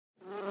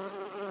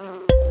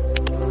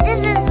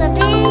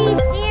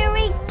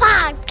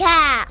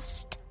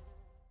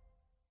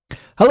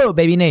Hello,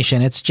 Baby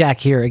Nation. It's Jack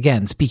here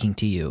again, speaking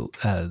to you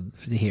and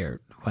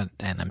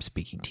I'm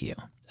speaking to you.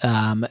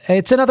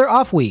 It's another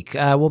off week.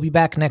 We'll be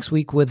back next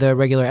week with a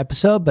regular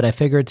episode, but I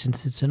figured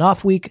since it's an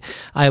off week,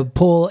 I would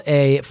pull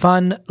a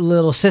fun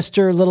little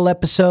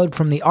episode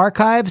from the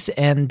archives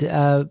and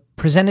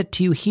present it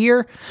to you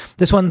here.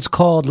 This one's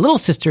called Little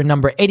Sister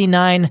number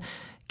 89,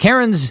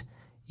 Karen's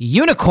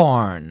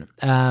Unicorn.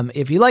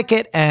 If you like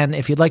it and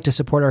if you'd like to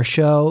support our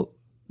show,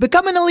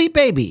 become an elite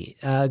baby.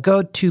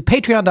 Go to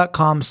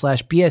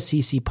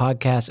patreon.com/BSCC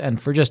podcast.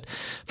 And for just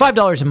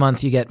 $5 a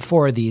month, you get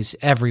 4 of these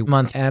every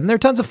month. And they're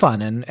tons of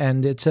fun.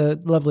 And it's a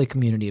lovely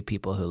community of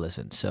people who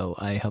listen. So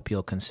I hope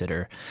you'll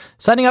consider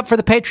signing up for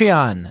the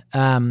Patreon.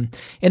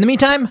 In the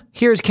meantime,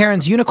 here's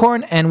Karen's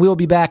Unicorn. And we will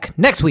be back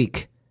next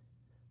week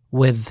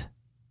with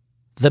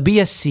the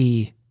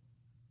BSC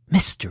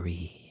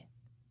Mystery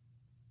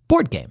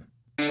board game.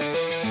 In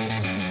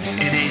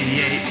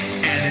 88,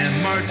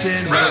 Anna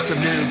Martin wrote some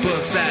new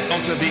books that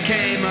also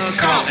became a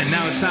cult. And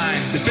now it's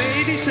time. The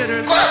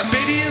Babysitters,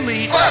 Baby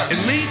Elite,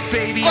 Elite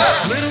Baby,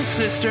 Little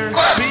Sister,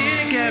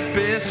 big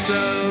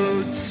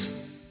episodes.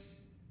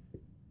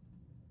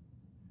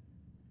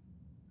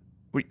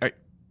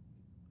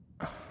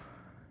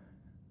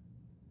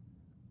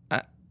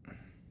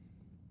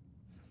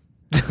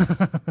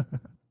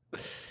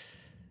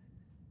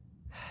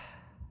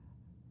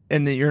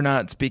 And that you're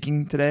not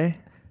speaking today?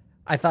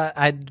 I thought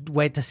I'd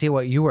wait to see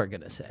what you were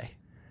going to say.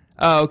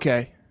 Oh,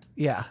 okay.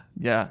 Yeah.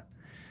 Yeah.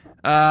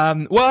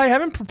 Well, I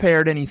haven't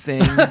prepared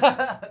anything.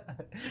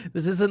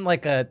 This isn't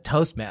like a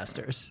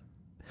Toastmasters.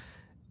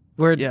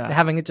 We're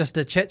having just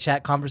a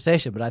chit-chat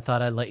conversation, but I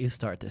thought I'd let you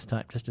start this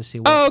time just to see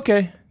what... Oh,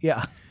 okay.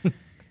 Yeah.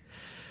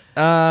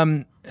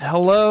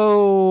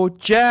 Hello,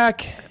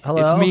 Jack.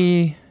 Hello. It's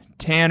me,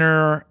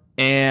 Tanner,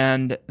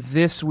 and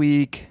this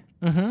week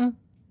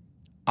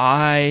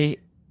I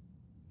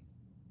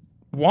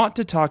want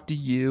to talk to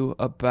you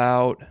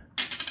about...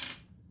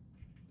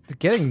 You're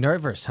getting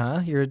nervous,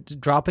 huh? You're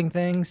dropping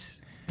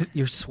things?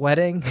 You're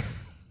sweating?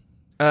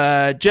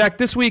 Jack,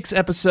 this week's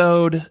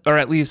episode, or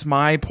at least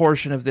my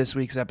portion of this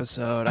week's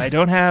episode, I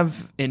don't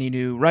have any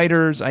new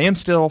writers. I am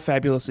still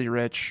fabulously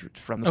rich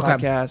from the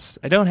podcast.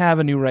 I don't have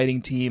a new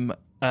writing team.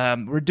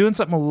 We're doing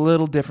something a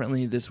little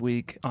differently this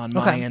week on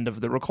my end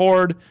of the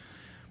record.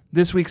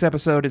 This week's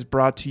episode is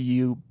brought to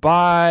you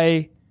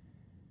by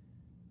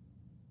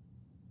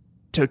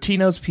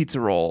Totino's Pizza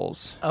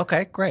Rolls.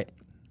 Okay, great.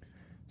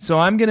 So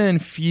I'm going to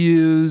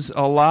infuse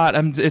a lot.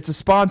 It's a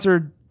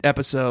sponsored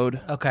episode.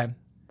 Okay,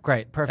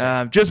 great,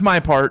 perfect. Just my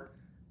part.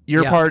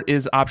 Your part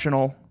is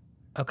optional.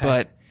 Okay.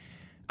 But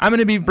I'm going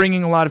to be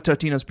bringing a lot of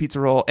Totino's Pizza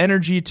Roll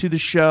energy to the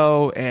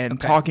show and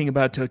talking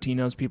about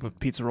Totino's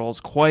Pizza Rolls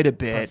quite a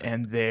bit. Perfect.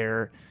 And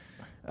their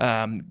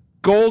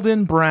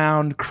golden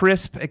brown,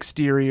 crisp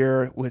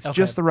exterior with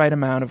just the right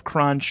amount of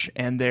crunch,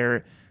 and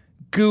their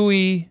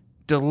gooey,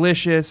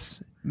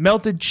 delicious,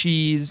 melted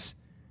cheese.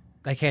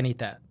 I can't eat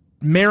that.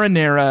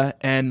 Marinara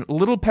and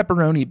little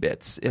pepperoni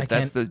bits, if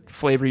that's the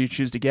flavor you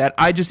choose to get.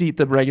 I just eat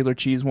the regular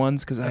cheese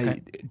ones because I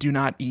do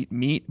not eat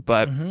meat.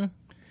 But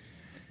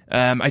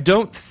I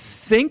don't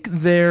think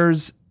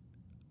there's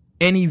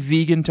any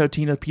vegan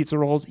Totino Pizza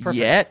Rolls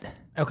yet.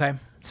 Okay.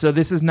 So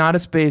this is not a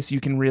space you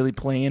can really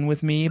play in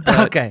with me. But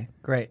okay,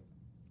 great.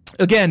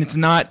 Again,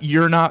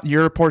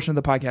 your portion of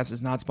the podcast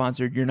is not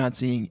sponsored. You're not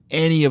seeing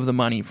any of the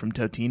money from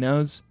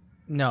Totino's.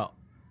 No.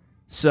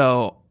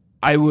 So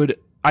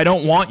I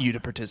don't want you to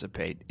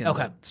participate in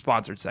the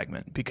sponsored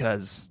segment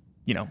because,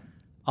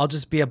 I'll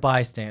just be a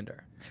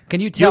bystander.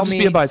 Can you tell me? You'll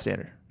just be a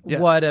bystander. Yeah.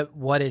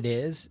 What it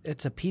is?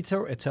 It's a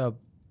pizza.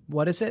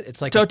 What is it?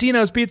 It's like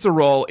Totino's Pizza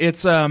Roll.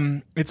 It's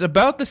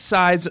about the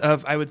size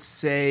of, I would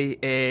say,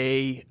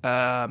 a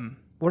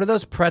What are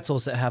those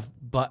pretzels that have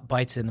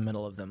bites in the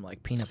middle of them,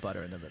 like peanut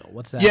butter in the middle?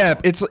 What's that? Yeah,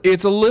 called?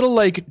 it's a little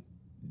like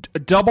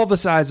double the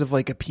size of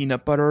like a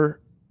peanut butter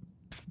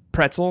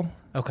pretzel.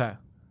 Okay.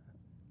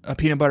 A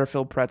peanut butter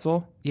filled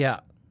pretzel. Yeah.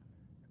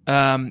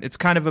 It's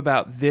kind of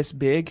about this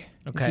big,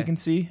 if you can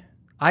see.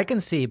 I can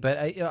see,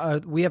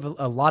 but we have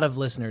a lot of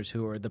listeners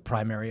who are the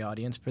primary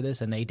audience for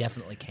this, and they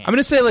definitely can't. I'm going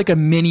to say like a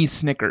mini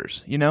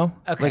Snickers, Okay.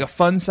 Like a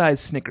fun-size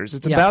Snickers.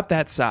 It's about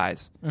that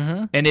size.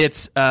 Mm-hmm. And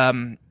it's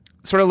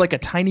sort of like a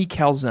tiny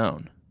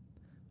calzone.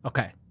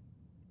 Okay.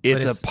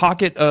 It's a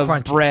pocket of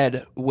crunchy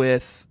bread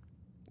with,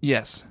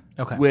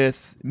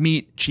 with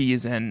meat,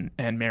 cheese, and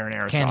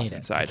marinara sauce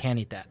inside. I can't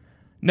eat that.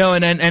 No,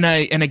 and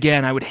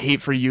again, I would hate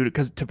for you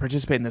to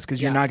participate in this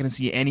because you're not going to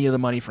see any of the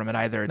money from it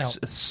either. It's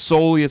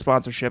solely a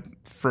sponsorship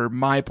for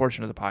my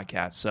portion of the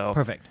podcast. So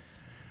perfect.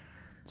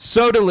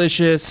 So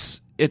delicious.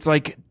 It's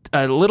like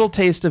a little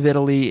taste of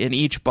Italy in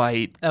each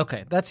bite.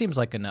 Okay, that seems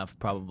like enough,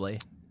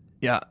 probably.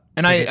 Yeah,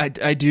 and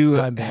I do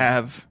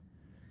have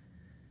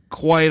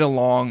quite a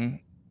long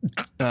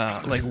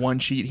like one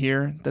sheet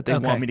here that they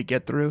want me to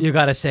get through. You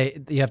have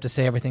to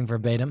say everything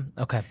verbatim.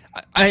 Okay.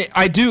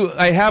 I do.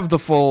 I have the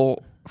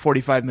full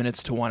 45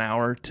 minutes to 1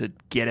 hour to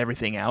get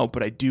everything out,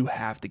 but I do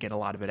have to get a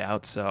lot of it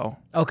out. So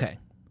okay.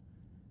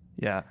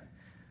 Yeah.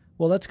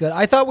 Well, that's good.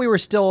 I thought we were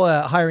still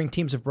hiring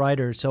teams of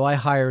writers, so I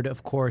hired,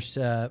 of course,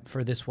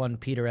 for this one,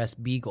 Peter S.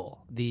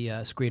 Beagle, the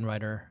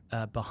screenwriter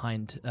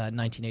behind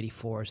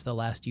 1984's The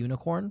Last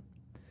Unicorn.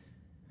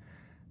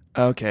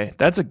 Okay,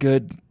 that's a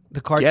good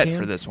cartoon get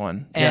for this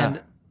one.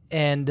 And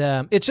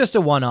it's just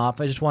a one-off.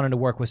 I just wanted to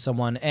work with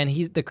someone, and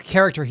the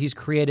character he's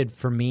created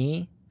for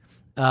me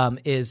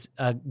is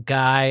a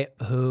guy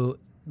who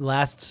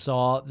last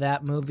saw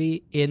that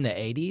movie in the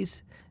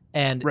 80s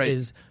and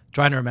is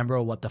trying to remember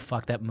what the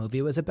fuck that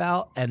movie was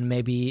about, and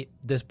maybe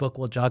this book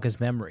will jog his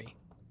memory.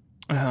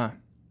 Uh-huh.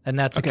 And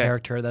that's the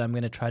character that I'm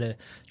going to try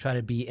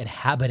to be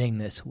inhabiting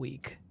this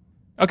week.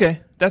 Okay,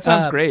 that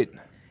sounds great.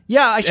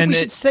 Yeah, we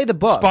should say the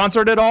book.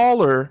 Sponsored at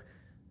all, or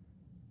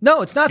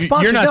no? It's not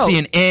sponsored. You're not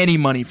seeing any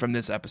money from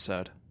this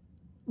episode.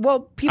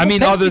 Well, people. I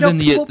mean, other than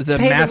the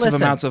massive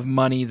listen. amounts of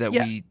money that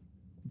we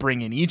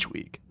bring in each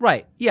week,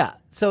 right? Yeah.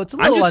 So it's a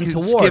little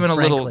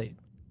untoward.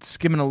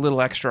 Skimming a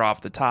little extra off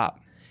the top.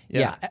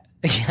 Yeah.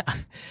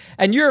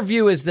 And your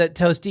view is that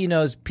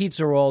Tostino's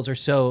pizza rolls are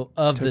so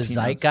of the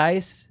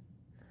zeitgeist.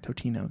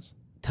 Totino's.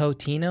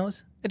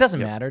 It doesn't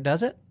matter,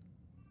 does it?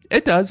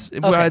 It does.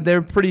 Okay.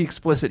 They're pretty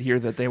explicit here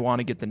that they want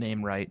to get the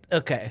name right.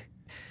 Okay.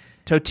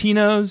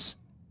 Totino's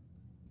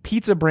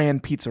pizza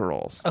brand pizza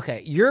rolls.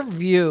 Okay. Your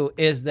view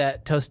is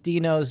that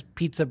Tostino's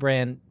pizza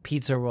brand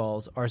pizza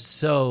rolls are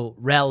so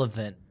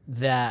relevant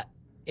that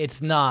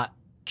it's not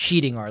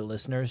cheating our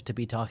listeners to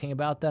be talking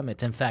about them.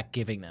 It's in fact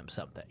giving them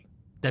something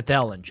that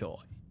they'll enjoy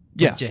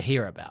to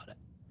hear about it.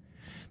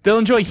 They'll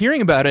enjoy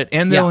hearing about it,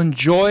 and they'll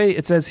enjoy,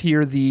 it says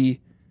here, the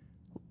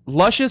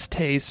luscious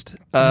taste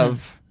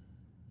of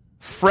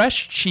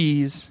fresh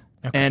cheese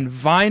and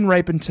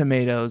vine-ripened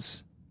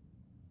tomatoes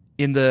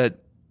in the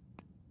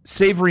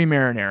savory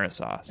marinara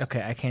sauce.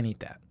 Okay, I can't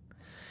eat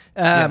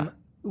that.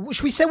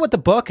 Should we say what the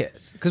book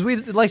is? Because we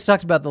like to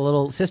talk about the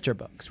Little Sister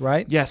books,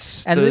 right?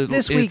 Yes. And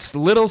this week... It's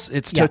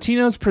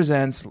Totino's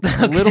Presents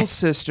Little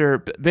Sister,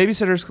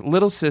 Babysitter's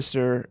Little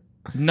Sister,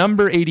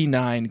 number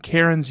 89,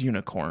 Karen's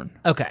Unicorn.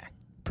 Okay.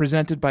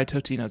 Presented by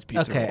Totino's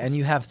Pizza Rolls. Okay, and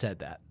you have said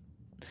that.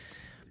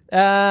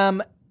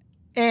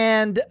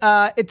 And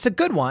it's a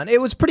good one.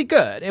 It was pretty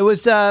good. It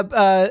was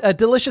a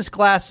delicious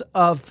glass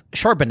of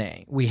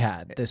Chardonnay we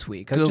had this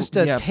week. Just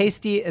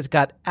tasty. It's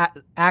got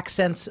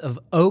accents of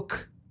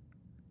oak.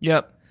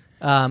 Yep.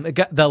 It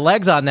got the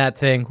legs on that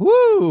thing.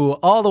 Woo!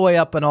 All the way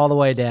up and all the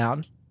way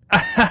down.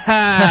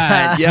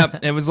 Yep.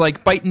 It was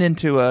like biting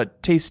into a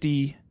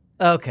tasty.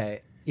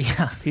 Okay.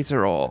 Yeah. Pizza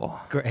roll.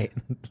 Great.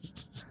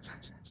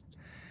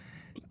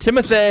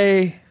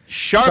 Timothy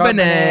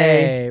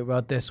Charbonnet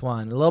wrote this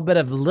one. A little bit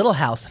of Little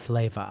House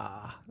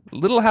flavor.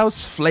 Little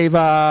House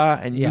flavor,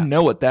 and you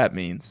know what that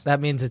means.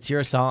 That means it's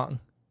your song.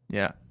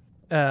 Yeah.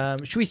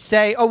 Should we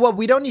say... Oh, well,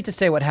 we don't need to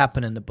say what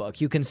happened in the book.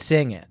 You can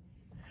sing it.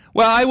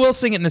 Well, I will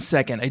sing it in a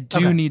second. I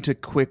do need to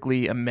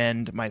quickly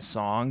amend my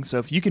song, so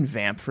if you can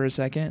vamp for a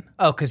second.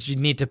 Oh, because you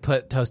need to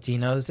put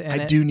Tostino's in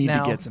it. I do need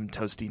to get some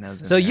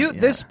Tostino's in so there.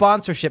 This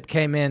sponsorship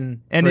came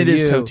in, and it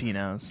is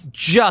Totino's,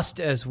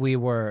 just as we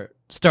were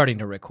starting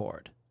to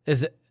record.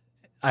 Is it?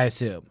 I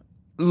assume.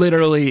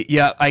 Literally,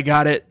 yeah. I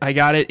got it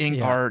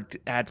in our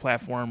ad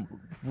platform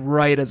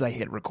right as I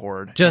hit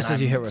record. Just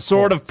as you hit record.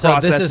 Sort of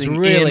processing so this is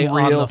really in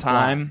real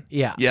time.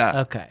 Yeah.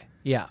 Yeah. Okay.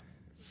 Yeah.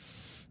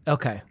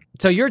 Okay.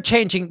 So you're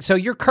changing. So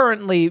you're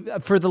currently,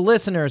 for the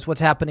listeners,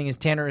 what's happening is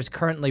Tanner is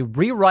currently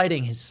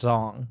rewriting his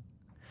song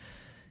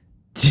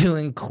to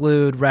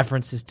include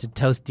references to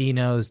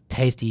Tostino's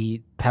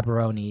tasty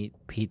pepperoni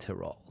pizza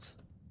rolls.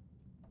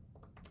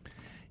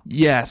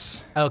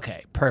 Yes.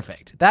 Okay,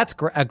 perfect. That's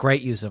a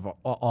great use of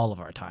all of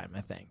our time, I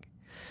think.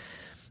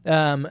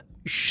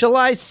 Shall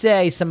I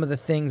say some of the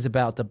things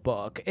about the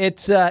book?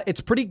 It's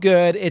pretty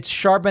good. It's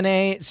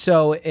Charbonnet,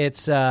 so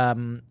it's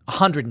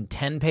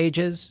 110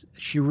 pages.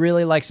 She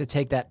really likes to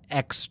take that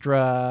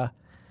extra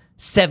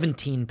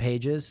 17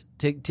 pages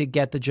to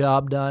get the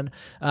job done,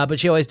 but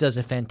she always does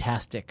a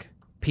fantastic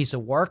piece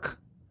of work.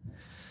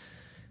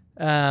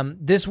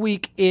 This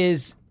week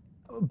is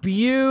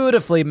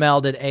beautifully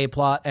melded A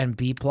plot and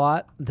B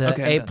plot.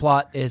 The A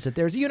plot is that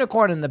there's a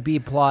unicorn, and the B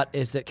plot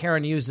is that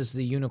Karen uses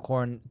the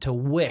unicorn to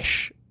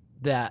wish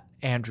that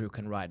Andrew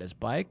can ride his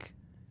bike.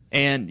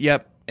 And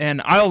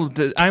and I'm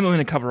going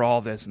to cover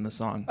all this in the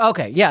song.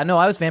 Okay, yeah, no,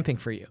 I was vamping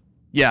for you.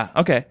 Yeah,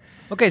 okay.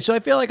 Okay, so I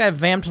feel like I've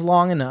vamped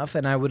long enough,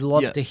 and I would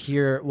love to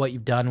hear what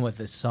you've done with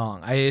this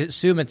song. I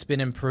assume it's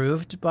been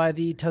improved by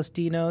the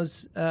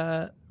Tostino's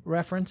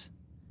reference?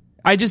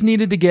 I just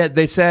needed to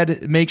they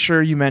said, make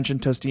sure you mention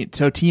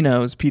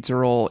Totino's pizza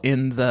roll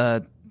in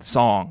the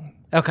song.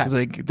 Okay. 'Cause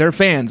they're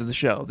fans of the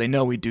show. They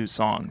know we do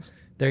songs.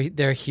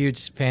 They're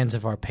huge fans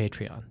of our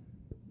Patreon.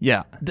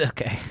 Yeah.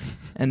 Okay.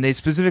 And they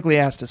specifically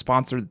asked to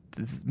sponsor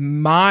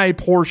my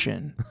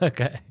portion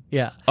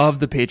of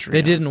the Patreon.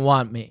 They didn't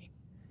want me.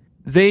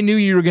 They knew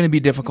you were going to be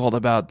difficult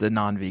about the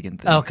non-vegan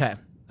thing. Okay.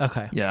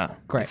 Yeah.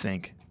 Great. I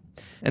think.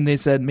 And they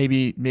said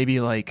maybe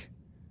like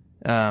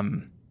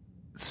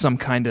some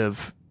kind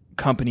of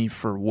company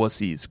for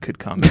wussies could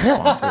come and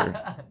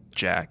sponsor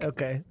Jack.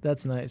 Okay.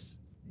 That's nice.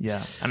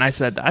 Yeah. And I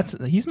said,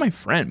 he's my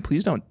friend.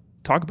 Please don't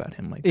talk about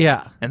him like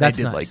Yeah, and that's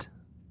they did nice.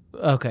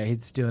 Okay,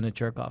 he's doing a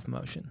jerk off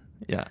motion.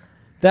 Yeah.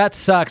 That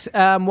sucks.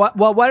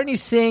 Well, why don't you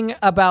sing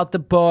about the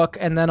book,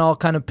 and then I'll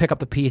kind of pick up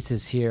the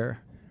pieces here.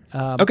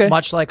 Okay.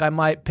 Much like I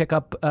might pick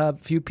up a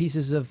few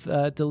pieces of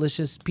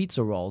delicious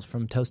pizza rolls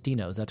from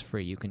Tostino's. That's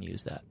free. You can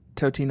use that.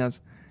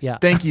 Totino's. Yeah.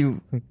 Thank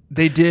you.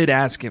 They did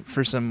ask it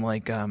for some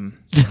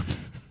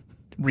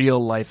real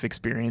life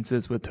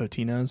experiences with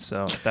Totino's,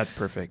 so that's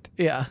perfect.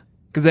 Yeah.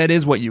 Because that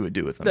is what you would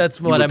do with them. That's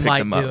You what would I pick might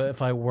them do up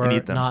if I and were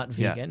eat them. not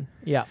vegan.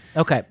 Yeah.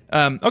 Okay.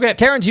 Okay.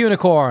 Karen's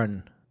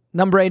Unicorn,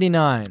 number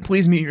 89.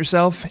 Please mute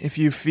yourself if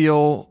you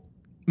feel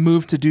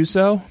moved to do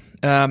so.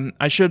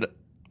 I should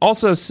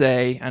also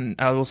say, and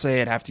I will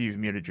say it after you've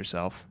muted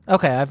yourself,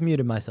 Okay, I've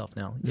muted myself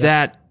now. Yeah.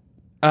 that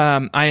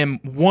I am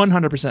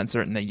 100%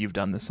 certain that you've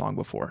done this song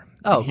before.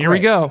 Oh, And here we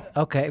great. go.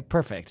 Okay,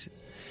 perfect.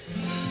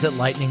 Is it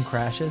Lightning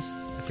Crashes?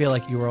 I feel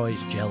like you were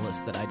always jealous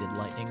that I did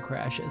Lightning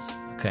Crashes.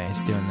 Okay, he's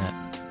doing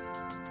that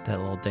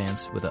little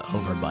dance with an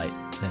overbite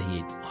that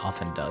he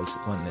often does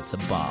when it's a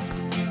bop.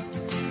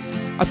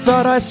 I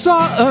thought I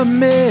saw a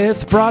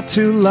myth brought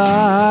to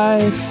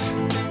life.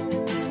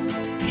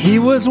 He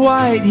was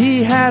white,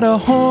 he had a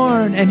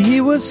horn, and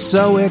he was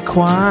so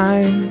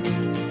equine.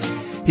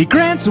 He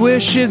grants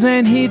wishes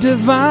and he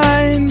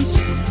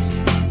divines.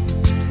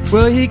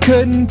 Well, he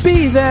couldn't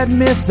be that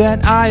myth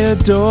that I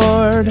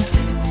adored.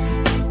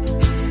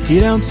 He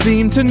don't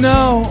seem to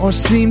know or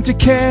seem to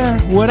care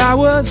what I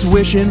was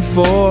wishing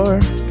for.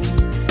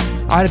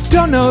 I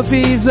don't know if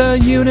he's a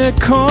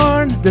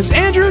unicorn. There's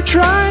Andrew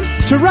trying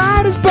to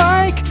ride his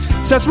bike.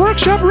 Seth's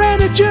workshop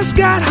rented just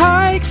got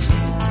hiked.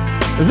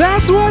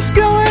 That's what's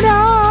going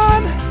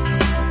on.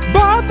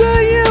 Bob the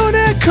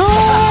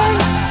Unicorn.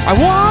 I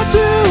want to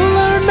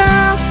learn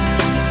math,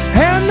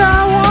 and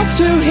I want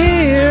to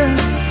hear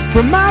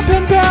from my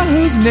pen pal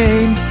who's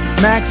named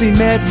Maxie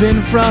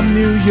Medvin from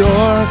New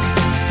York.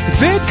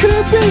 If it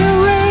could be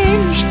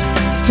arranged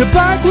to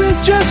bike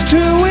with just 2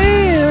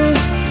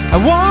 wheels, I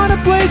want a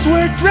place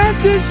where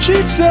rent is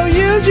cheap, so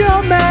use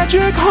your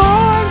magic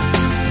horn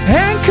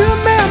and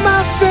command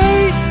my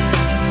fate,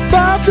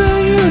 Bob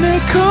the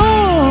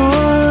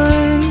Unicorn.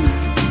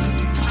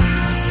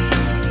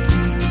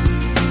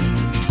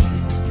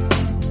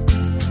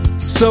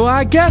 So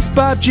I guess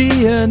Bob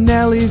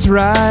Gianelli's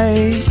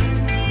right.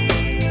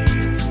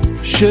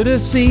 Should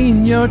have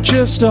seen you're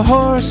just a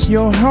horse,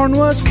 your horn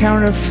was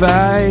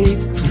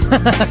counterfeit.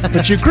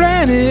 But you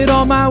granted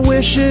all my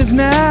wishes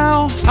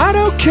now. I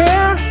don't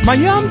care, my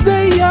yums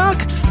they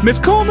yuck. Miss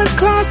Coleman's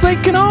class, they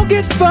can all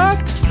get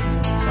fucked.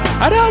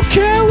 I don't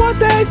care what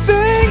they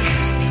think,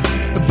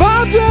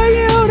 Bob's a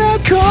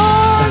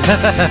unicorn.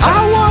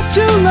 I want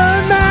to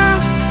learn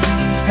math,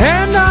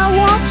 and I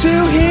want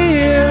to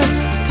hear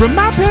from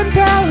my pen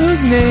pal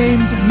who's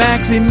named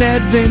Maxie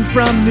Medvin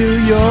from New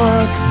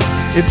York.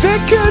 If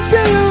it could be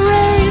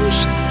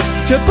arranged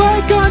to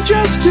bike on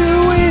just 2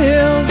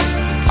 wheels,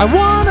 I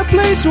want a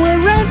place where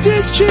rent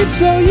is cheap,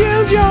 so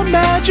use your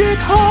magic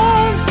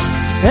horn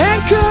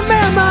and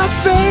command my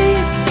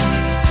fate,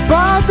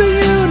 Bob the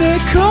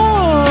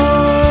Unicorn.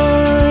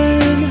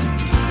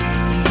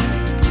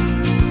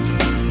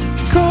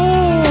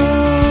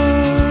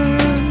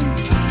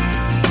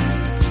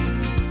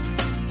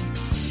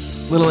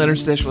 Little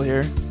interstitial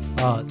here.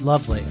 Oh,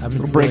 lovely. I'm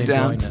really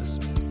breakdown. enjoying this.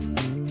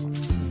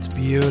 It's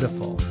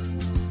beautiful.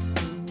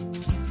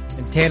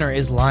 And Tanner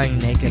is lying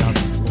naked on the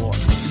floor.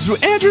 So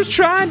Andrew's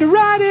trying to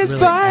ride his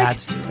Really bike,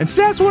 adds to it. and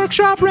Seth's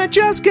workshop rent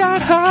just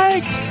got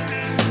hiked.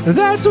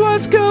 That's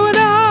what's going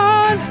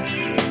on.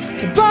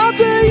 Bob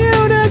the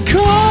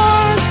Unicorn.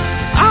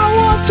 I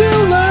want to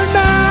learn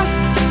math,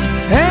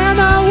 and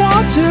I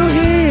want to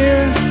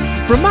hear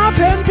from my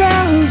pen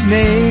pal who's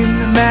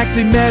named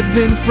Maxie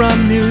Medvin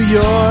from New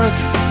York.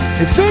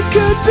 If it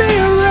could be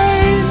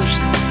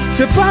arranged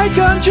to bike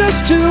on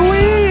just 2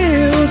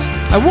 wheels,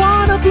 I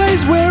want a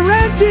place where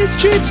rent is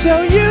cheap,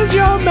 so use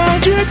your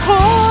magic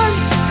horn.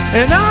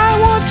 And I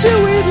want to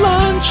eat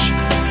lunch,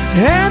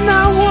 and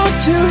I want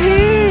to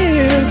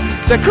hear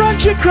the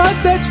crunchy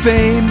crust that's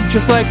famed,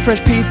 just like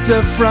fresh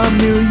pizza from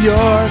New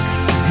York.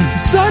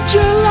 Such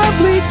a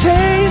lovely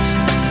taste,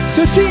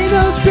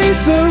 Totino's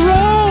Pizza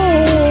Rolls.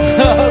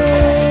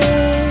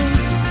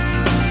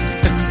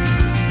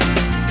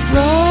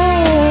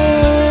 Rolls.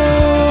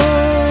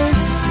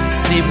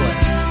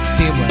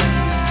 Seamless.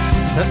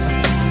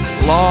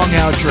 Long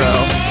outro.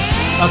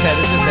 Okay,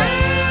 this is it. Okay.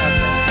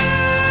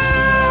 This is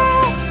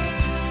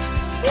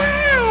it.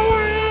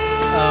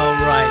 Oh,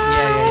 right.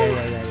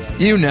 Yeah.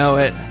 You know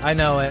it. I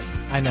know it.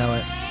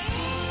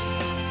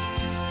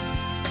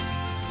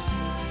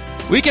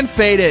 We can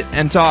fade it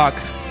and talk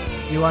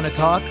You want to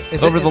talk?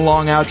 over the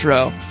long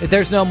outro.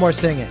 There's no more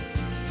singing.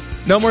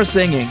 No more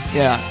singing.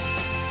 Yeah.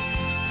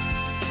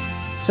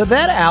 So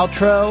that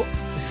outro,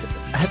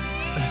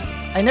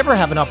 I never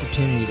have an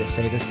opportunity to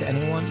say this to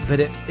anyone, but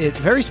it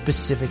very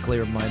specifically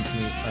reminds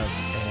me of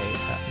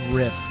a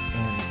riff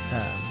in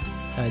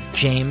a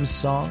James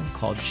song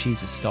called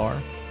She's a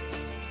Star.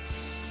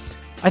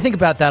 I think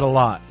about that a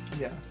lot.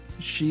 Yeah.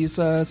 She's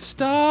a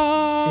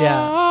star.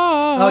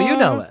 Yeah. Oh, you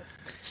know it.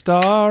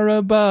 Star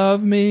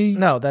above me.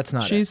 No, that's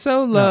not She's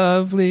so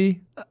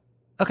lovely.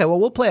 Okay, well,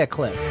 we'll play a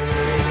clip.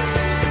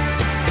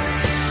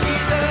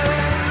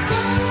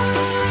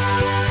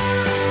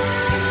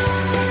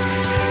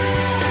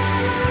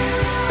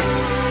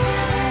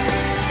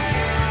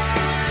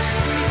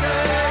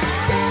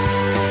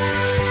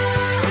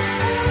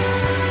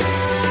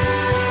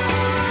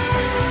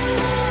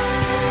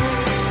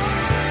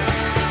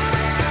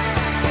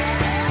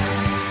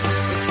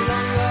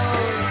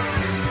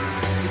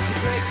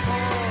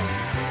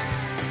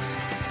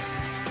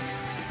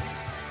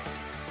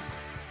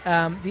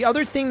 The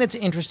other thing that's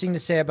interesting to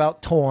say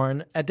about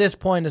Torn, at this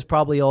point, is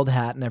probably old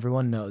hat and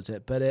everyone knows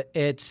it, but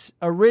it's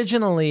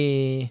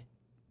originally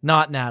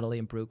not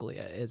Natalie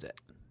Imbruglia, is it?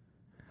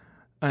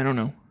 I don't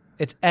know.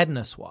 It's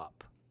Edna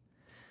Swap.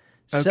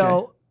 Okay.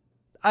 So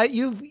I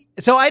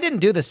didn't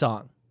do the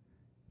song.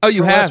 Oh,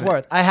 you For what it's haven't?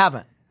 worth. I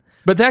haven't.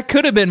 But that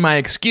could have been my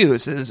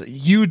excuse, is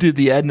you did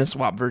the Edna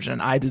Swap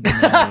version, I did the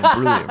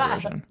Natalie Imbruglia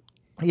version.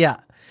 Yeah.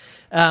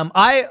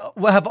 I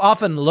have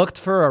often looked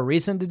for a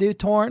reason to do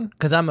Torn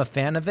because I'm a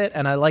fan of it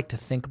and I like to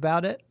think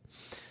about it.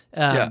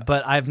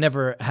 But I've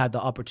never had the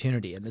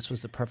opportunity, and this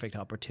was the perfect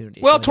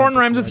opportunity. Well, So I Torn don't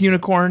rhymes with begrudge it.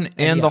 unicorn,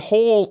 and yeah. the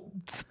whole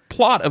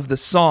plot of the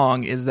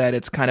song is that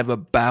it's kind of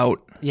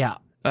about Yeah.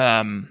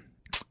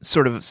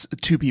 sort of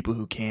two people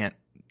who can't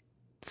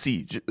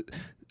see.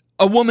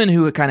 A woman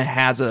who kind of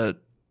has a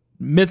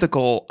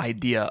mythical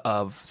idea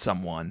of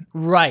someone.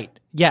 Right.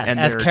 Yes. And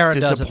as they're Kara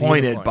does of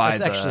disappointed Unicorn. by It's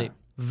the- actually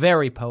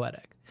very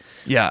poetic.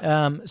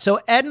 Yeah. So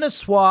Edna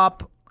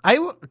Swap,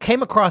 I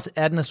came across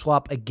Edna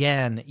Swap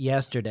again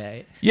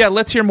yesterday. Yeah,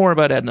 let's hear more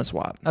about Edna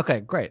Swap. Okay,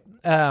 great.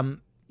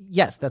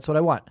 Yes, that's what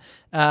I want.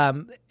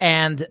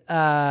 And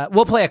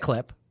we'll play a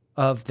clip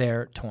of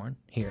their Torn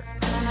here.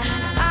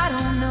 I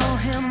don't know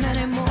him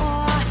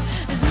anymore.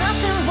 There's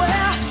nothing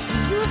where he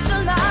used to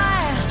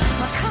lie.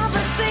 My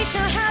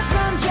conversation has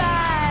run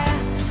dry.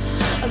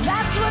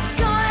 That's what's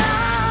going on.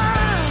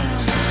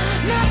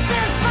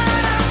 Nothing's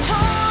fine. I'm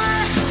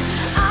torn.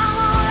 I'm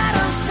all out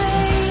of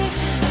faith.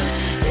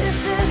 This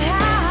is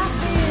how I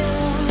feel.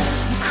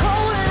 I'm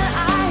cold and I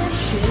am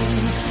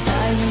chilling.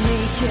 Lying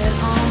naked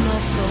on the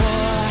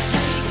floor.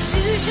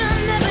 Illusion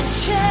never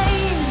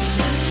changed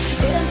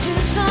into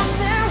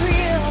something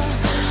real.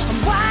 I'm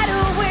wide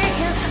awake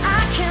and I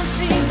can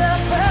see the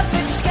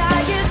perfect sky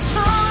is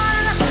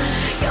torn.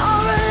 You're a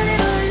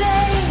little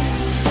late.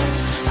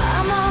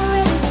 I'm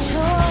already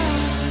torn.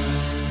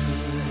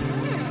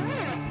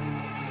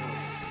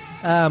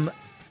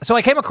 So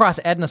I came across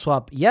Edna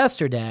Swap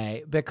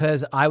yesterday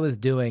because I was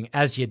doing,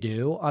 as you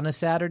do on a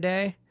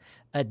Saturday,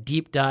 a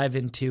deep dive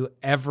into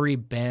every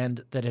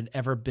band that had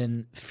ever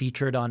been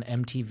featured on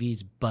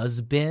MTV's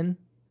Buzz Bin.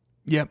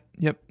 Yep.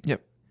 You were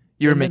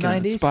In the making a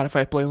 90s?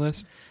 Spotify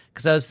playlist?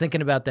 Because I was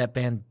thinking about that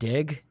band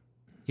Dig.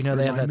 You know,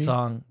 they have Remind that me?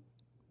 song,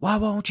 Why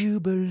Won't You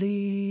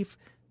Believe?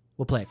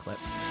 We'll play a clip.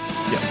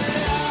 Yep.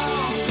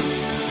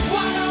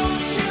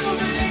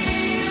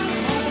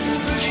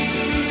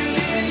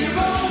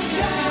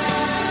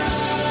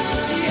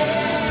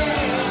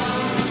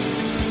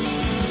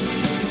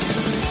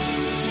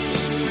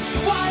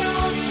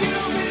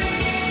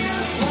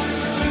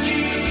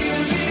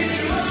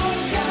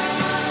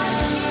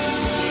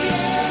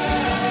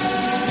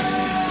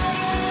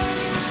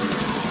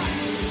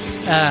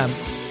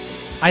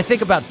 I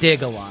think about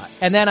Dig a lot.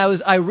 And then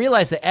I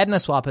realized that Edna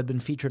Swap had been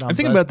featured on I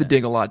think Buzz about the Bin.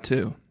 Dig a lot,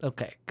 too.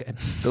 Okay, good.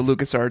 The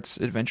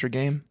LucasArts adventure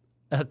game.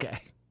 Okay.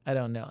 I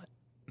don't know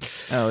it.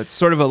 Oh, it's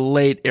sort of a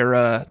late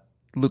era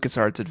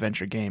LucasArts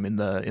adventure game in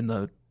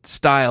the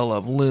style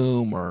of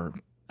Loom or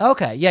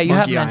Okay, yeah, you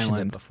Monkey have mentioned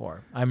Island. it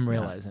before. I'm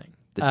realizing.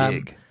 the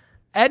Dig.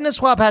 Edna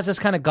Swap has this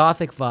kind of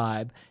gothic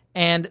vibe,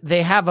 and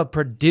they have a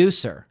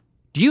producer.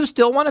 Do you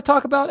still want to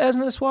talk about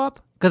Edna Swap?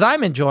 Because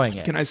I'm enjoying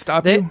it. Can I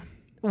stop They- you?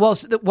 Well,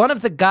 one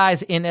of the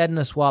guys in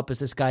Edna Swap is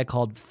this guy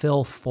called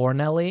Phil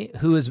Fornelli,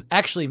 who is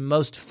actually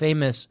most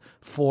famous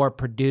for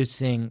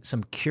producing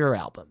some Cure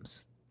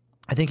albums.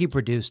 I think he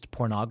produced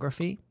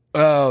Pornography.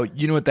 Oh,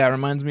 you know what that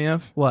reminds me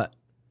of? What?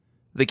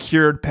 The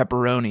cured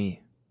pepperoni.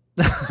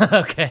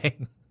 Okay.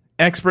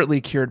 Expertly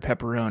cured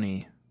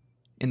pepperoni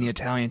in the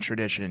Italian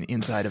tradition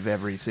inside of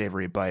every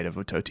savory bite of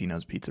a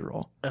Totino's pizza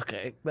roll.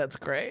 Okay, that's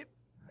great.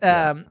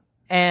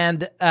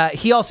 And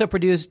he also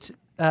produced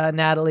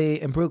Natalie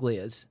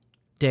Imbruglia's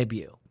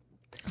debut.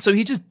 So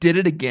he just did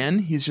it again?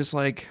 He's just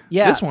like,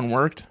 Yeah. this one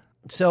worked.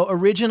 So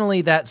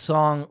originally that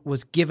song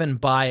was given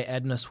by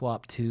Edna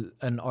Swap to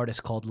an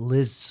artist called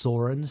Liz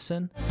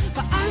Sorensen.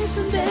 For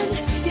angsten den,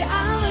 det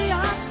aldrig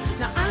er,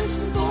 når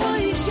angsten bor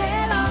i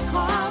sjæl og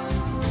krop.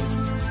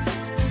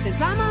 Den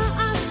rammer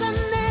os som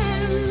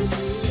en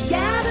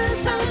hjertet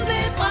som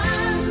blev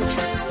brændt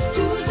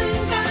 1000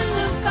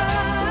 gange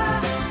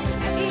før.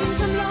 Er en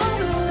som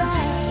lovede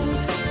alt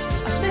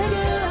og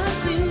smækkede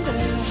sin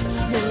dør.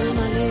 Lod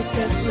mig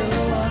ligge blå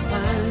og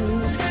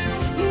brændt.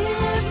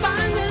 Lille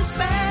fanget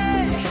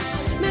svag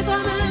med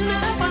drømmene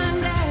fra en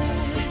dag.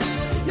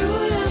 Nu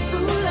er jeg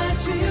fuld af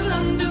tvivl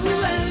om du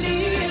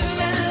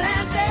alligevel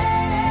er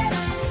det.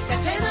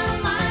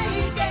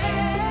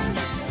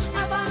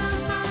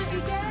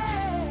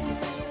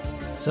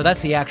 So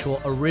that's the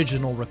actual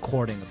original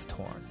recording of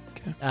Torn.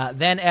 Okay.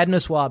 Then Edna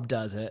Swab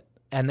does it,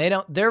 and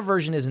their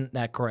version isn't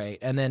that great.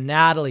 And then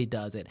Natalie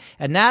does it.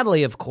 And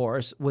Natalie, of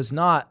course, was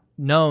not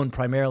known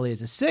primarily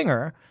as a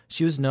singer.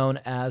 She was known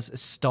as a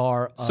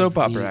star of Soap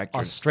the opera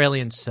actress.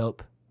 Australian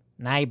soap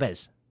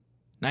Neighbours.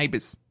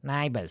 Neighbors.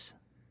 Neighbours.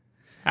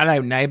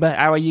 Hello, neighbor.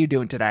 How are you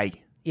doing today?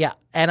 Yeah,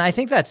 and I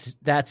think that's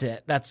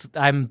it.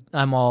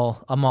 I'm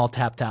all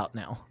tapped out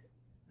now.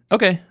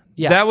 Okay.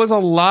 Yeah. That was a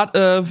lot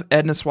of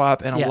Edna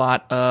Swap and a Yeah.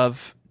 lot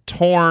of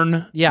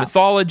Torn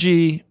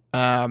mythology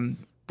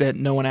that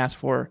no one asked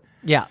for.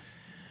 Yeah,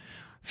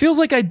 Feels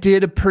like I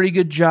did a pretty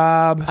good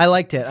job. I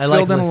liked it. I filled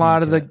liked in a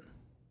lot of listening the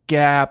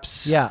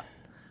gaps. to it. Yeah.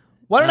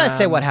 Why don't I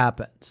say what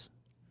happens?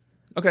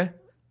 Okay.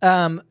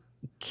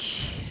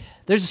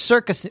 There's a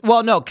circus.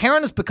 Well, no,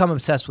 Karen has become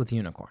obsessed with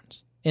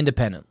unicorns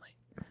independently.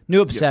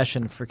 New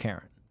obsession for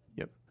Karen.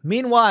 Yep.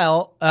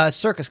 Meanwhile, a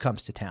circus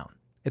comes to town.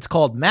 It's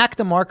called Mac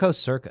DeMarco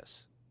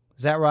Circus.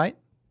 Is that right?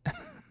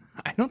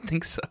 I don't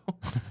think so.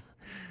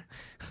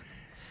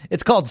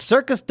 It's called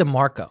Circus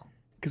DeMarco.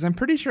 Because I'm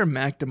pretty sure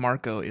Mac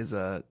DeMarco is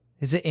a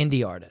He's an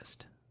indie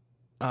artist.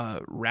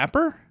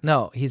 rapper?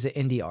 No, he's an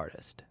indie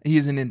artist.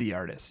 He's an indie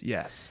artist.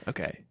 Yes.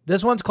 Okay.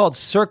 This one's called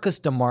Circus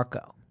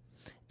DeMarco.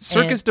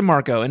 Circus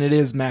DeMarco, and it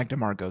is Mac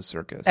DeMarco's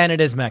circus. And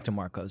it is Mac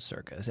DeMarco's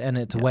circus, and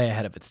it's way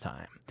ahead of its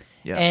time.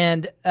 Yeah.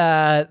 And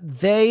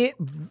they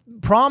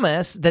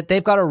promise that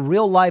they've got a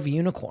real live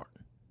unicorn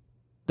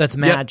that's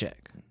magic.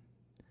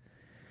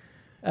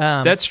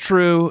 That's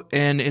true,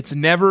 and it's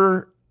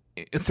never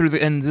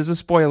and this is a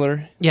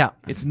spoiler. Yeah.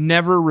 It's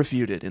never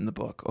refuted in the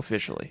book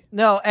officially.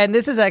 No, and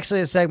this is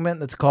actually a segment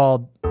that's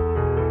called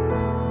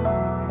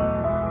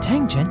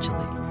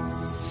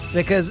Tangentially.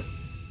 Because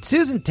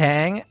Susan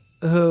Tang,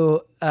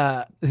 who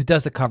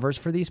does the covers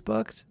for these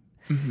books,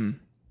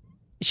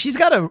 she's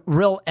got a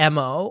real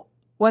MO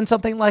when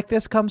something like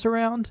this comes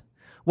around.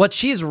 What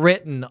she's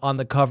written on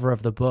the cover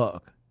of the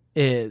book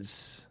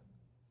is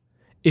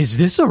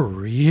this a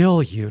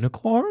real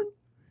unicorn?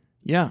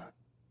 Yeah.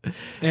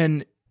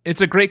 And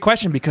it's a great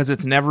question because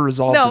it's never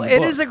resolved No, in the it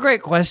book. is a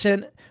great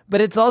question,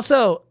 but it's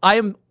also, I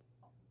am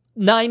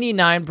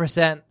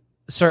 99%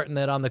 certain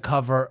that on the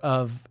cover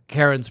of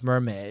Karen's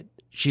Mermaid,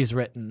 she's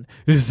written,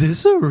 is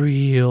this a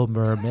real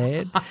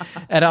mermaid?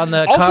 And on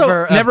the Also,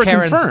 cover of never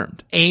Karen's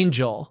confirmed.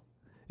 Angel,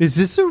 is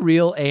this a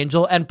real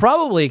angel? And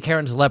probably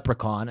Karen's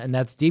leprechaun, and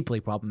that's deeply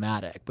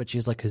problematic. But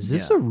she's like, is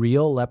this a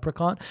real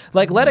leprechaun?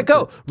 Like, let it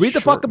go. Read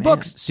the short fucking man.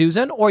 books,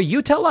 Susan, or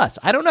you tell us.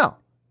 I don't know.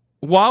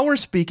 While we're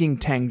speaking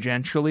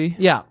tangentially,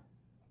 Yeah.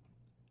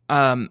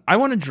 I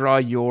want to draw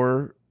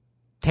your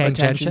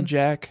attention, Tangential.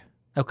 Jack.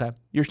 Okay.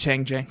 Your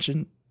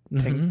tangential.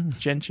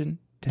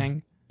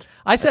 Tang.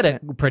 I said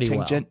it pretty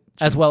Tangent-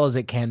 as well as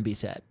it can be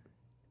said.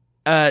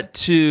 For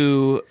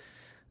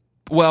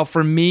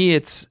me,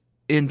 it's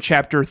in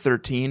chapter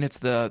 13. It's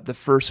the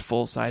first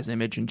full-size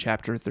image in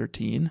chapter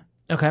 13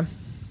 Okay.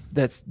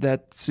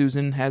 that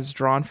Susan has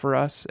drawn for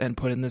us and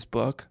put in this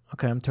book.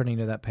 Okay, I'm turning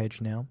to that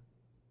page now.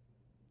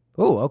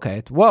 Oh,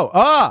 okay. Whoa.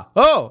 Ah!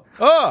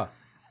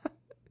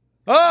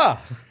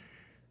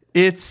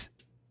 It's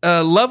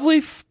a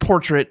lovely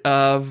portrait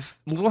of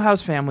Little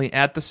House family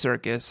at the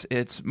circus.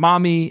 It's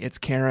Mommy, it's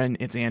Karen,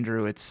 it's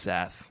Andrew, it's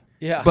Seth.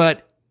 Yeah.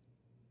 But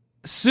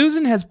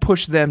Susan has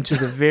pushed them to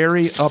the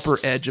very upper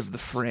edge of the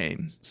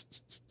frame.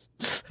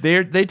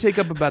 They take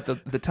up about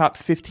the top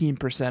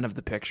 15% of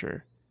the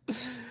picture.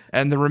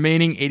 And the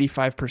remaining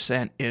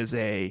 85% is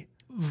a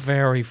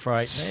Very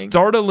frightening.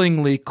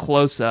 startlingly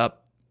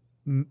close-up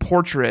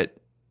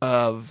portrait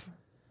of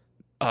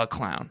a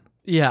clown.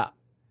 Yeah.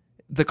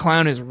 The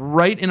clown is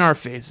right in our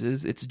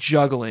faces. It's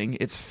juggling.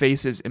 Its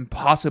face is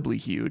impossibly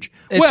huge.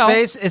 Its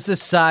face is the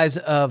size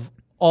of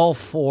all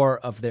four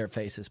of their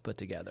faces put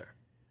together.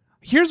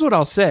 Here's what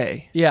I'll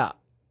say. Yeah.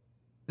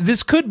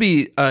 This could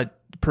be a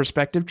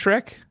perspective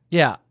trick.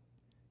 Yeah.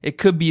 It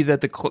could be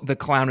that the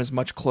clown is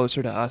much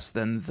closer to us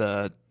than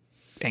the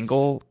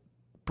Engel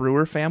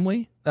Brewer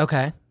family.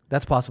 Okay.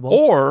 That's possible.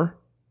 Or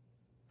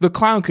the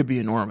clown could be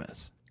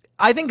enormous.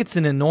 I think it's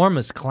an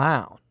enormous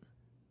clown.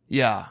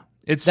 Yeah.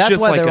 It's That's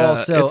just why like they're all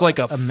so it's like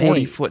a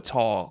amazed. 40-foot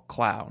tall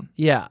clown.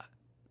 Yeah.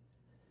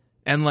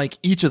 And like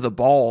each of the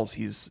balls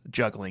he's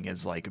juggling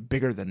is like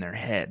bigger than their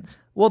heads.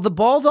 Well, the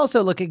balls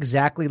also look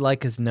exactly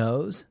like his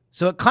nose.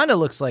 So it kind of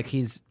looks like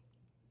he's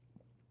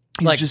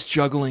He's just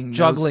juggling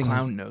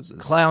clown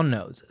noses. Clown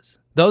noses.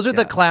 Those are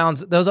the clowns.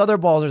 Those other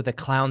balls are the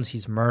clowns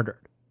he's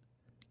murdered.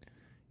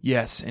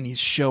 Yes, and he's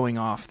showing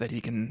off that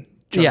he can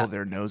juggle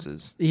their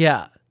noses.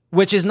 Yeah.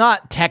 Which is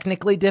not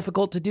technically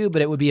difficult to do,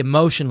 but it would be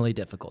emotionally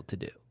difficult to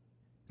do.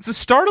 It's a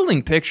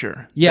startling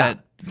picture Yeah.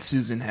 that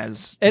Susan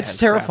has. It's has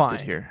terrifying.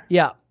 crafted here.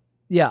 Yeah.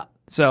 Yeah.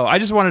 So I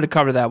just wanted to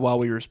cover that while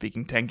we were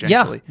speaking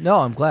tangentially. Yeah. No,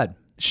 I'm glad.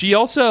 She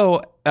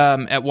also,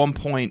 at one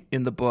point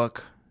in the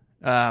book,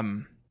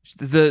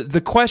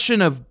 the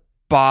question of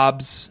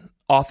Bob's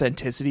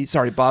authenticity.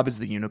 Sorry, Bob is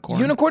the unicorn.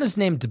 Unicorn is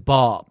named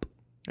Bob.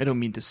 I don't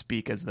mean to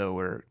speak as though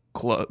we're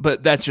close,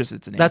 but that's just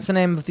its name. That's the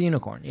name of the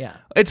unicorn. Yeah.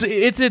 It's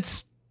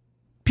its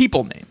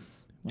people name.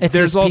 It's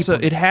There's his also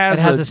people. it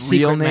has a real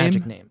secret name.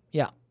 magic name.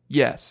 Yeah.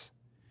 Yes.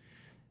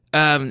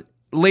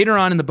 Later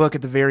on in the book,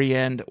 at the very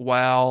end,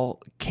 while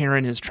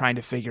Karen is trying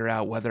to figure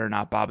out whether or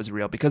not Bob is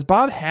real, because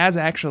Bob has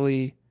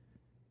actually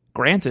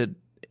granted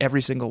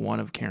every single one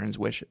of Karen's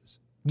wishes,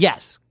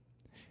 Yes.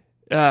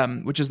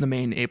 which is the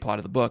main A plot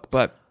of the book.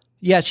 But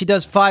Yeah, she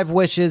does 5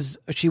 wishes.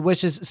 She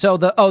wishes. So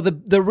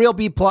the real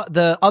B plot,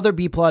 the other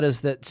B plot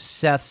is that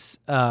Seth's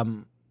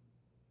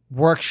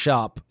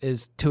workshop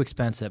is too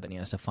expensive and he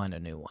has to find a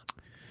new one.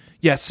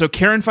 yes, so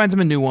Karen finds him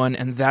a new one,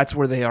 and that's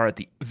where they are at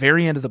the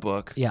very end of the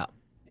book. Yeah.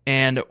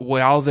 And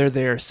while they're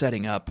there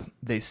setting up,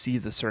 they see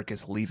the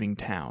circus leaving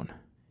town.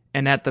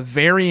 And at the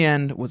very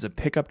end was a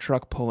pickup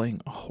truck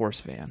pulling a horse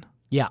van.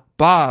 Yeah.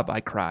 Bob,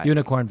 I cried.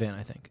 Unicorn van,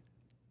 I think.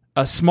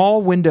 A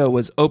small window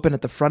was open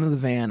at the front of the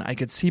van. I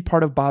could see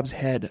part of Bob's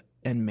head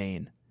and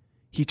mane.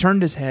 He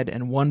turned his head,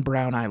 and one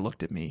brown eye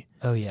looked at me.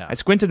 Oh, yeah. I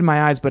squinted in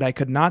my eyes, but I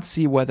could not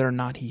see whether or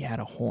not he had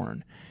a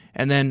horn.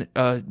 And then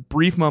a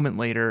brief moment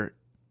later,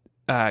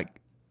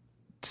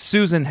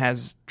 Susan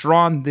has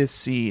drawn this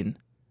scene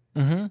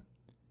Mm-hmm.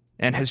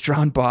 and has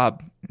drawn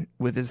Bob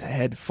with his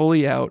head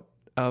fully out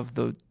of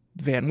the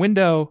van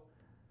window,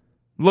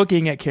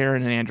 looking at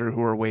Karen and Andrew,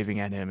 who are waving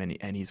at him,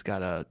 and he's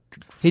got a...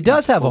 He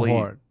does he's have a fully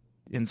horn.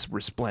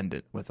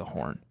 Resplendent with a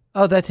horn.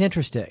 Oh, that's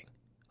interesting.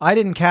 I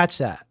didn't catch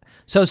that.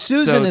 So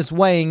Susan So- is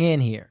weighing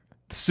in here.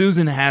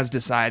 Susan has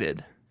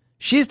decided,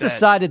 She's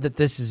decided that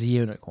this is a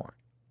unicorn.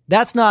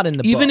 That's not in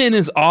the even book. in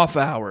his off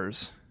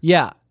hours,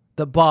 Yeah,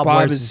 the Bob Bob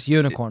wears is his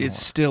unicorn It's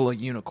horn. still a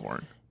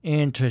unicorn.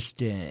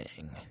 Interesting.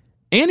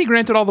 And he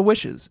granted all the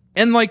wishes.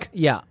 And like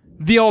Yeah,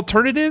 the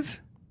alternative,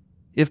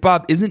 if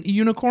Bob isn't a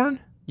unicorn,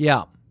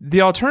 yeah.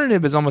 the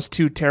alternative is almost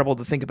too terrible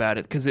to think about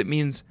it, because it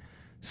means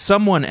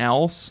someone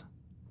else,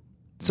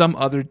 some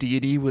other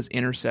deity, was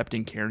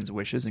intercepting Karen's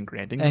wishes and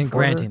granting them. And for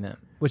granting her. them,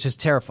 which is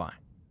terrifying.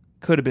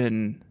 Could have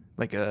been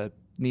like a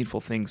Needful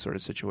Thing sort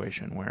of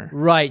situation where.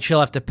 Right, she'll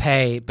have to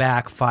pay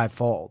back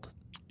 5-fold.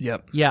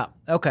 Yep. Yeah,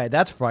 okay,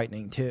 that's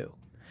frightening too.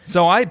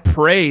 So I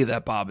pray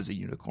that Bob is a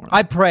unicorn.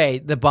 I pray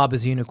that Bob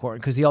is a unicorn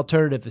because the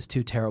alternative is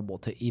too terrible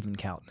to even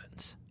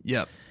countenance.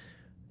 Yep.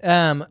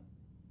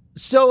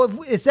 So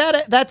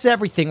that's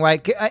everything,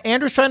 right?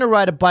 Andrew's trying to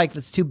ride a bike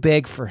that's too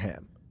big for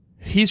him.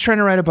 He's trying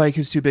to ride a bike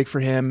who's too big for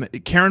him.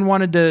 Karen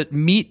wanted to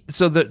meet,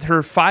 so that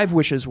her 5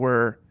 wishes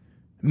were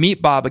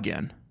meet Bob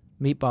again,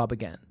 Meet Bob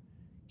again.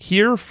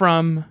 hear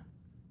from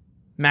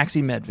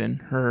Maxie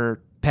Medvin,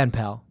 her Pen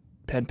pal.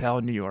 pen pal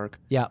in New York,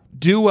 Yeah.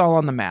 do well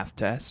on the math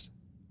test,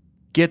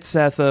 get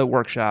Seth a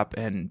workshop,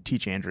 and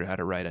teach Andrew how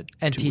to ride a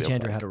And two-wheel teach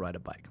Andrew bike. how to ride a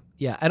bike.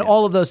 Yeah, and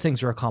all of those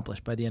things are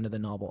accomplished by the end of the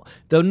novel.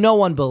 Though no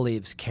one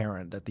believes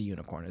Karen that the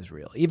unicorn is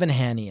real. Even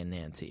Hanny and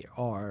Nancy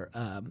are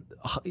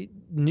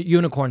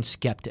unicorn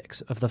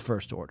skeptics of the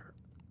first order.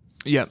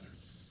 Yep.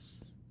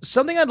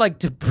 Something I'd like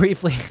to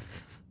briefly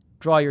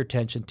draw your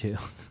attention to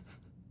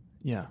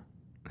Yeah.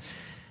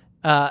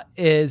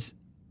 is,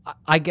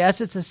 I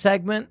guess it's a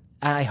segment,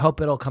 and I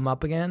hope it'll come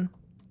up again,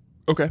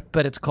 Okay.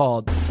 but it's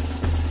called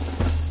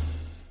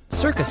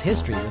Circus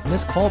History with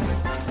Miss Coleman.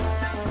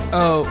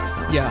 Oh,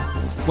 yeah.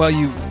 Well,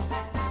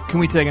 can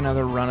we take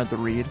another run at the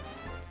read?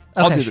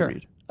 I'll Okay, do sure. the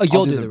read. Oh, I'll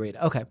you'll do the read.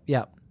 Okay,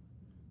 yeah.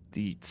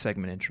 The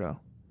segment intro.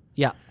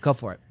 Yeah, go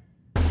for it.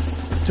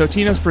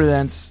 Totino's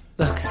presents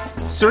Okay.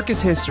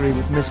 Circus History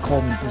with Miss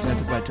Coleman,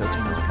 presented by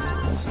Totino's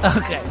Principals.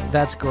 Okay,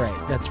 that's great.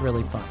 That's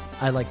really fun.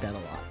 I like that a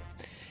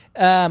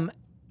lot.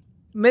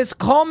 Miss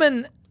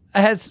Coleman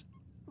has,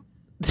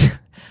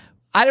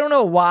 I don't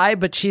know why,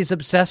 but she's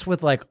obsessed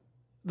with like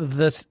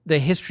the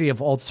history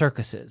of old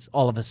circuses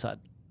all of a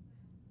sudden.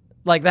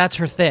 Like that's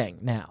her thing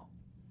now.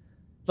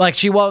 Like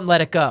she won't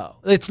let it go.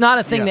 It's not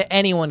a thing Yeah. that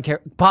anyone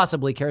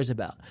possibly cares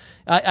about.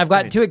 I've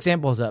got Right. 2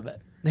 examples of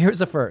it. Here's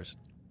the first.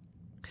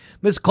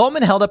 Miss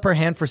Coleman held up her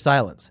hand for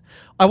silence.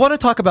 I want to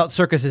talk about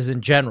circuses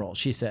in general,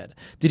 she said.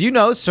 Did you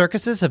know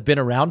circuses have been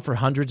around for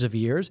hundreds of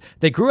years?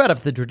 They grew out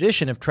of the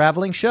tradition of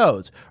traveling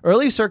shows.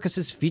 Early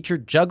circuses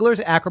featured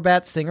jugglers,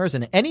 acrobats, singers,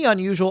 and any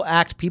unusual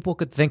act people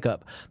could think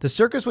of. The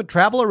circus would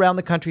travel around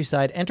the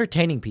countryside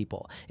entertaining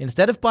people.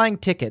 Instead of buying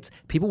tickets,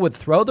 people would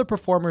throw the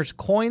performers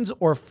coins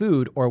or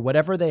food or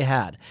whatever they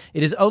had.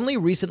 It is only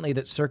recently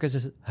that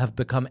circuses have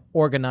become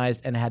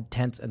organized and had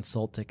tents and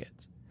sold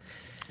tickets.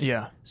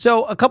 Yeah.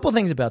 So a couple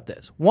things about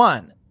this.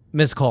 One,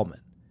 Ms. Coleman,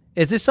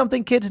 is this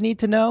something kids need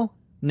to know?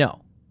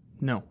 No.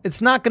 No.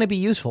 It's not going to be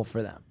useful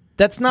for them.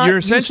 That's not You're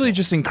essentially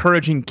useful. just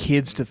encouraging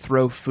kids to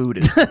throw food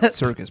at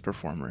circus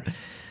performers.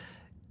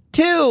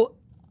 2,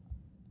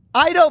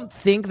 I don't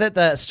think that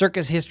the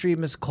circus history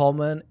Ms.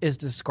 Coleman is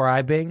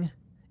describing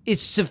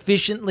is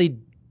sufficiently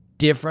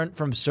different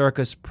from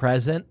circus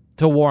present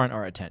to warrant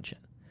our attention.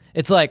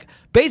 It's like,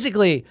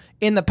 basically,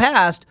 in the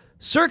past,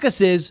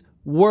 circuses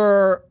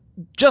were,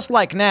 just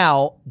like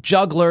now,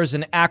 jugglers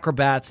and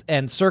acrobats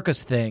and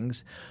circus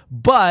things,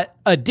 but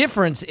a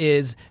difference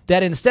is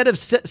that instead of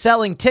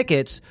selling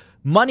tickets,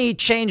 money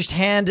changed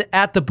hand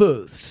at the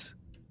booths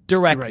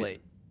directly.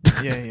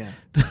 Yeah.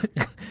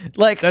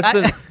 Like,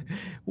 That's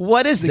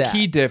what is The that?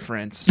 key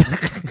difference.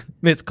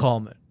 Miss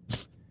Coleman.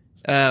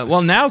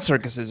 Well, now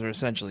circuses are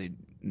essentially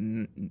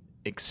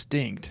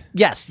extinct.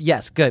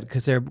 Yes, good,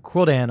 because they're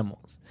cruel to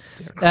animals.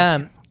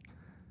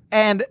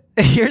 And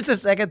here's the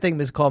second thing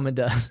Miss Coleman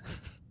does.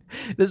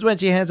 This is when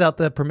she hands out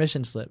the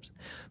permission slips.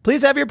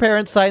 Please have your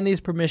parents sign these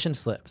permission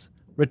slips.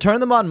 Return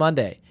them on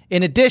Monday.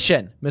 In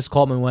addition, Miss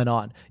Coleman went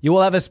on, you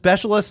will have a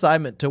special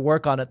assignment to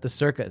work on at the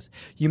circus.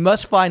 You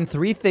must find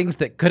 3 things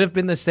that could have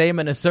been the same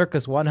in a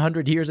circus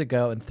 100 years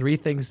ago and 3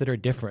 things that are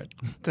different.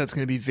 That's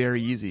going to be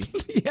very easy.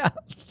 Yeah.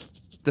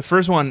 The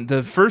first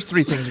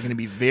 3 things are going to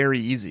be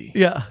very easy.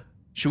 Yeah.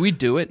 Should we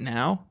do it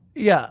now?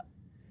 Yeah.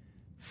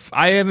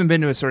 I haven't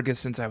been to a circus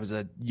since I was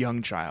a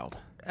young child.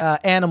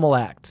 Animal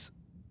acts.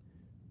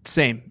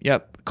 Same.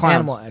 Yep. Clowns.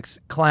 Animal acts.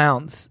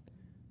 Clowns.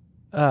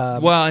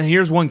 Well, and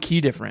here's one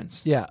key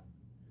difference. Yeah.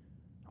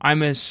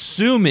 I'm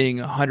assuming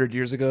 100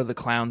 years ago the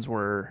clowns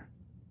were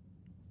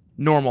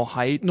normal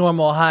height.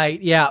 Normal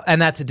height. Yeah. And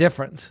that's a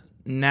difference.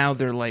 Now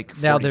they're like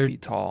 40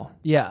 feet tall.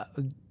 Yeah.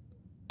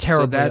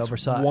 Terribly so that's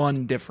oversized.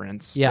 One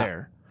difference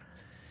there.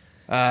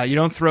 You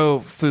don't throw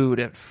food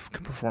at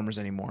performers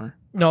anymore.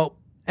 Nope.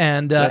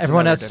 And So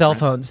everyone has another cell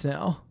difference. phones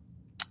now.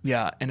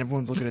 Yeah, and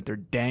everyone's looking at their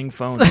dang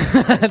phones.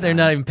 They're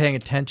not even paying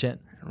attention.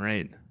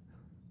 Right.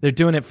 They're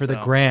doing it for the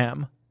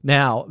gram.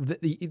 Now,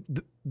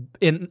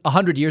 in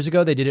 100 years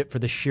ago, they did it for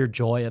the sheer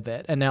joy of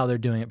it, and now they're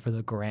doing it for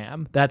the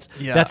gram. That's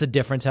a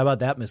difference. How about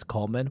that, Miss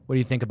Coleman? What do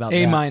you think about that?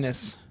 A-.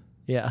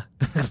 Yeah.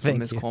 What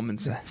Miss Coleman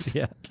says.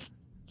 Yeah.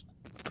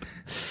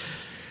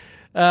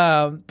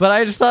 But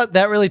I just thought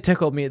that really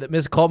tickled me that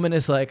Miss Coleman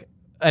is like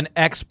an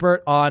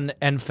expert on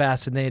and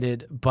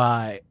fascinated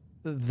by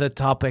the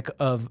topic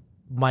of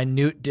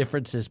minute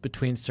differences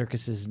between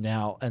circuses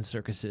now and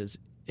circuses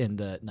in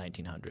the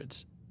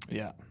 1900s.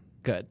 Yeah.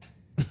 Good.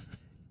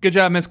 Good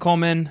job, Miss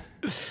Coleman.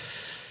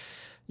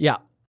 Yeah.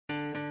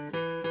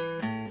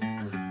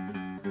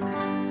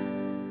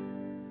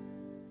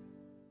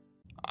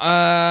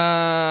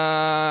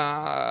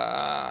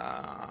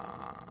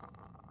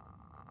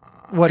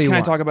 What do you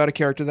want? Can I talk talk about a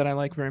character that I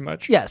like very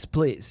much? Yes,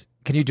 please.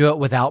 Can you do it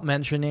without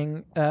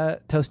mentioning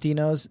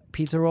Tostino's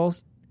pizza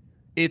rolls?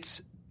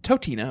 It's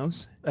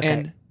Totino's. Okay.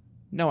 And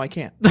no, I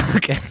can't.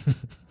 Okay.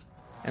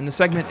 And the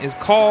segment is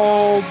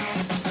called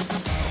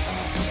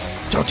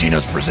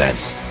Totino's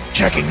presents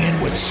Checking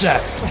In with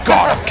Seth,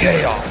 God of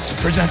Chaos,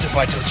 presented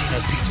by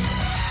Totino's Pizza.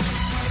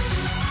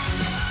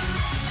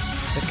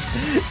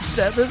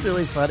 Seth is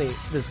really funny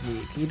this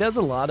week. He does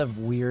a lot of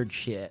weird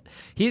shit.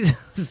 He's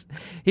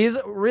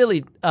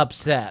really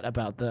upset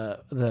about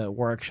the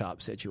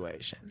workshop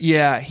situation.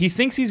 Yeah, he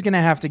thinks he's going to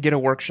have to get a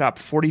workshop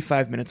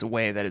 45 minutes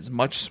away that is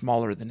much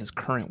smaller than his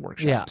current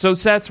workshop. Yeah. So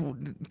Seth's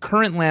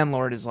current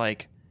landlord is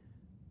like,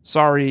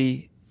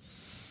 sorry,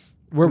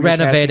 we're casting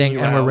renovating you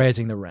and we're out.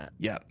 raising the rent.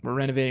 Yeah, we're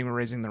renovating, we're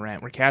raising the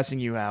rent. We're casting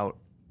you out,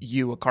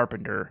 you a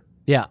carpenter.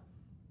 Yeah.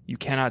 You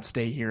cannot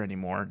stay here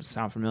anymore. Does it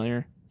sound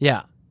familiar?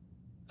 Yeah.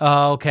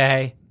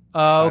 Okay.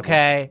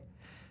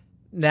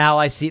 Now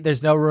I see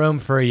there's no room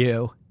for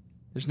you.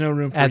 There's no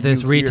room for at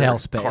this you retail here,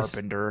 space.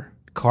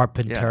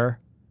 Carpenter.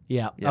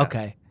 Yeah.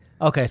 Yeah.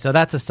 Okay, so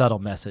that's a subtle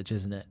message,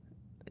 isn't it?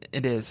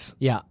 It is.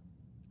 Yeah.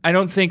 I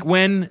don't think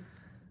when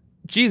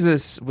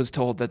Jesus was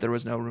told that there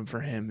was no room for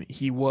him,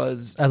 he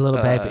was A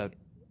little baby.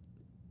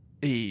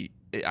 He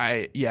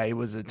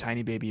was a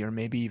tiny baby or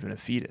maybe even a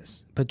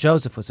fetus. But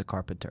Joseph was a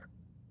carpenter.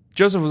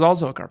 Joseph was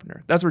also a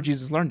carpenter. That's where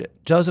Jesus learned it.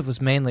 Joseph was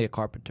mainly a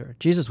carpenter.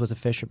 Jesus was a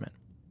fisherman.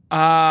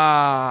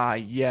 Ah,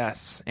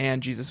 yes.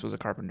 And Jesus was a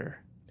carpenter.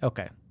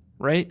 Okay.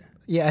 Right?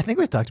 Yeah, I think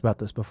we've talked about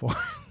this before.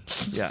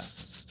 Yeah.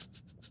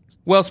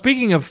 Well,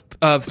 speaking of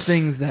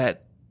things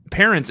that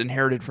parents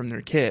inherited from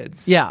their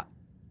kids. Yeah.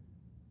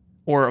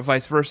 Or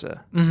vice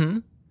versa. Mm-hmm.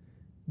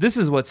 This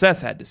is what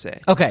Seth had to say.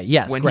 Okay,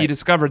 yes, when great. he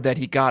discovered that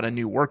he got a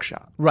new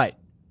workshop. Right.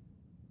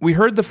 We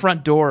heard the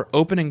front door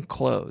open and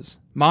close.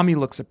 Mommy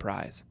looked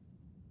surprised.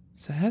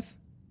 Seth?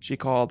 She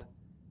called.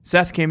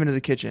 Seth came into the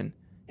kitchen.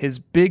 His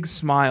big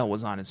smile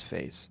was on his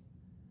face.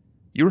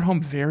 You were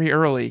home very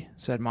early,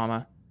 said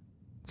Mama.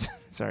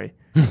 Sorry.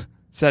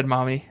 Said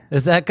Mommy.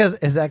 Is that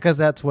because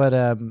that's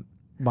what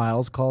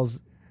Miles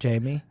calls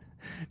Jamie?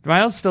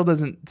 Miles still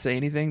doesn't say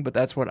anything, but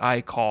that's what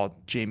I call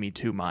Jamie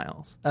to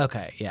Miles.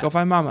 Okay, yeah. Go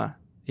find Mama.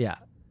 Yeah.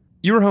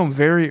 You were home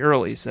very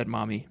early, said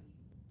Mommy.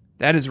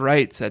 That is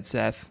right, said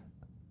Seth.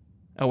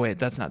 Oh, wait,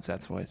 that's not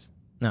Seth's voice.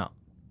 No.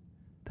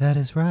 That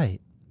is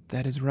right.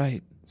 That is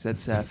right,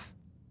 said Seth.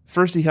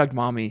 First he hugged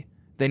Mommy,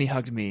 then he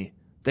hugged me,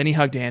 then he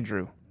hugged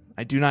Andrew.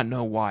 I do not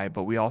know why,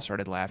 but we all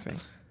started laughing.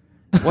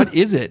 What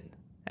is it?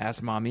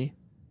 Asked Mommy.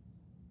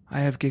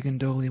 I have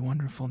gigandoli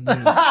wonderful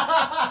news,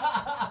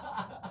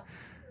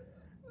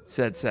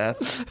 said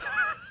Seth.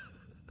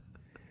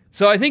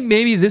 So I think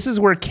maybe this is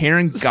where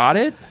Karen got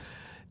it.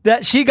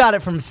 That she got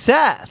it from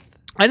Seth.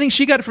 I think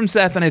she got it from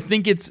Seth, and I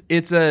think it's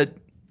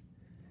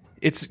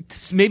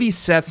maybe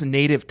Seth's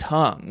native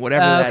tongue,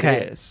 whatever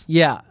that is.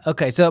 Yeah.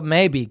 Okay. So it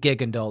may be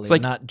Gigandoli, It's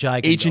like not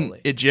Gigandoli. ancient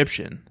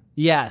Egyptian.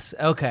 Yes.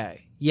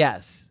 Okay.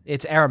 Yes.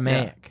 It's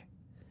Aramaic.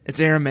 It's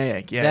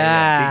Aramaic.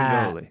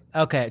 Yeah. Gigangoli.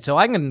 Okay, so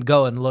I can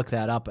go and look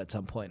that up at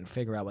some point and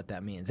figure out what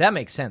that means. That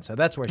makes sense. So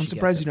that's where I'm she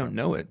surprised gets you it don't from.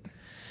 know it.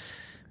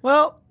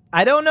 Well,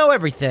 I don't know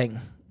everything.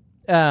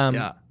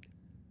 Yeah.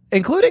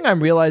 Including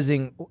I'm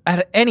realizing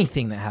at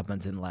anything that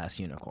happens in Last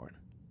Unicorn.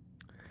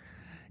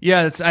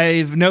 Yeah,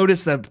 I've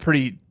noticed that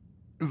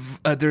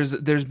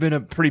there's been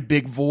a pretty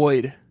big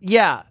void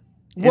Yeah.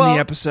 in the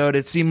episode.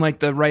 It seemed like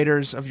the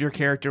writers of your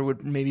character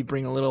would maybe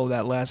bring a little of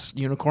that Last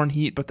Unicorn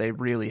heat, but they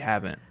really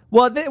haven't.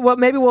 Well,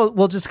 maybe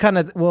we'll just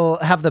we'll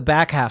have the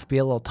back half be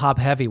a little top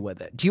heavy with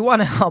it. Do you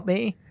want to help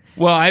me?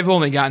 Well, I've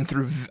gotten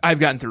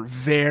through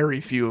very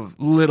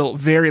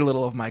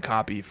little of my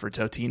copy for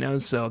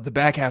Totino's, so the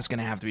back half's going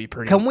to have to be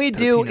pretty. Can we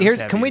do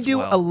Totino's can we heavy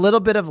do as a well.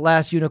 little bit of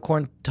Last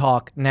Unicorn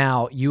talk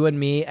now, you and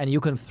me, and you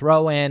can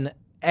throw in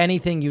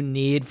anything you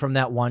need from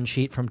that one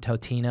sheet from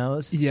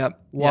Totino's Yep.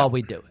 while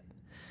we do it.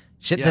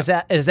 Does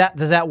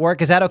that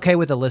work? Is that okay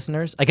with the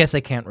listeners? I guess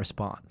they can't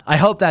respond. I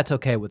hope that's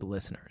okay with the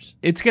listeners.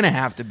 It's going to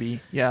have to be.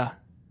 Yeah.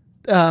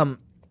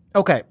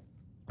 Okay.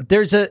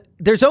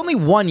 There's only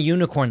one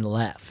unicorn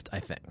left, I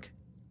think.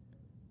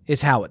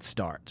 Is how it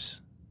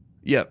starts.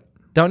 Yep.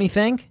 Don't you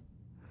think?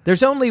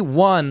 There's only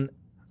one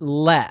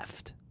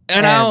left.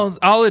 And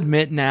I'll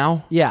admit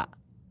now, Yeah.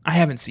 I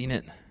haven't seen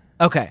it.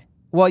 Okay.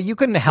 Well, you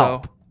can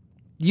help. So,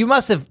 You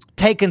must have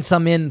taken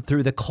some in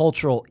through the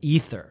cultural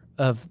ether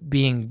of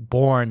being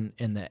born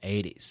in the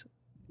 80s.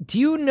 Do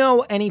you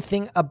know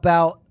anything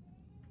about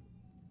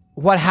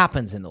what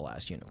happens in The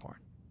Last Unicorn?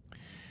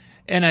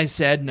 and I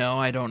said no,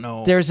 I don't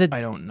know.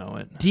 I don't know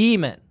it.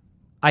 Demon,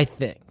 I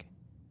think.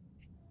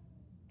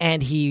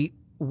 And he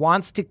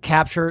wants to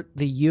capture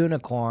the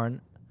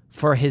unicorn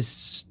for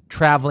his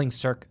traveling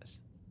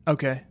circus.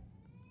 Okay.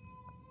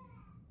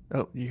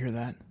 Oh, you hear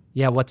that?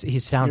 Yeah, he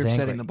sounds You're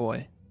angry. upsetting the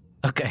boy.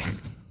 Okay.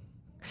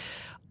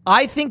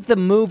 I think the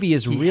movie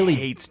is He really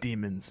hates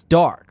demons.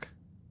 dark.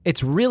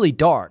 It's really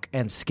dark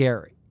and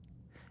scary.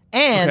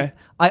 And Okay.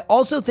 I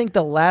also think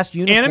The Last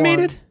Unicorn...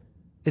 Animated?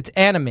 It's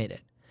animated.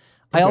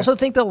 I Okay. also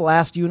think The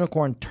Last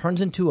Unicorn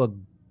turns into a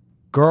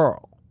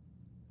girl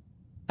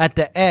at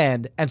the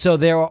end. And so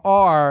there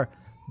are,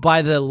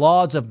 by the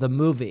laws of the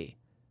movie,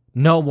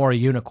 no more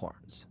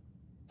unicorns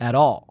at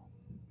all.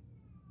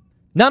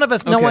 No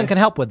Okay. one can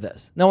help with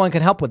this. No one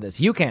can help with this.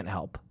 You can't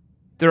help.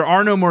 There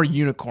are no more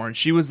unicorns.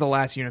 She was the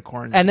last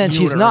unicorn. And then You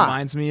know she's what not. It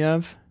reminds me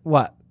of?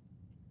 What?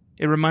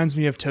 It reminds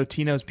me of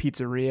Totino's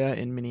Pizzeria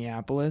in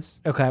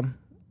Minneapolis, Okay.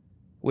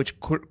 which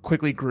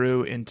quickly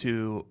grew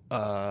into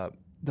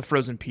the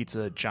frozen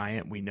pizza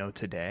giant we know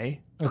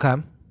today. Okay.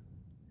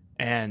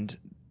 And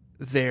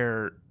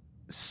their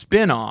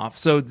spin-off,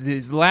 so the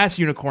last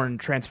unicorn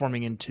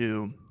transforming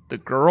into the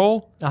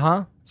girl,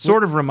 Uh-huh.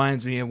 sort of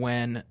reminds me of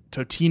when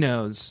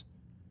Totino's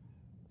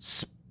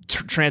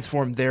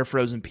transformed their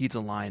frozen pizza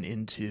line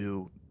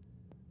into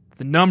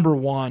the number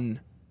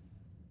one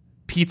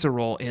pizza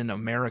roll in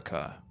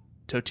America.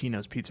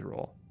 Totino's Pizza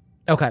Roll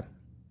Okay.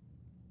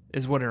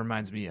 is what it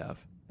reminds me of.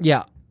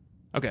 Yeah.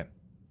 Okay.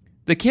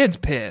 The kid's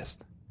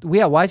pissed.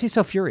 Yeah, why is he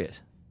so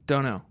furious?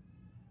 Don't know.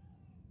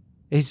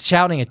 He's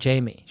shouting at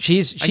Jamie.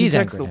 She's angry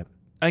at him.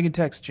 I can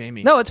text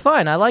Jamie. No, it's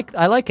fine. I like it.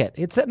 I like it.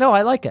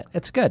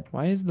 It's good.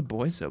 Why is the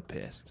boy so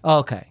pissed? Oh,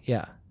 okay.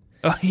 Yeah.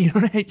 Oh, you know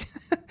what?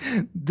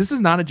 This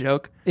is not a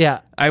joke.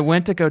 Yeah. I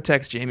went to go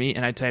text Jamie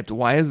and I typed,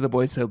 "Why is the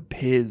boy so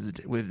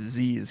pissed?" with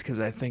Z's,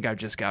 because I think I've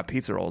just got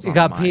pizza rolls. You on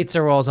got mine.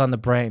 pizza rolls on the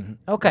brain.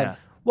 Okay. Yeah.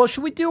 Well,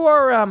 should we do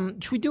our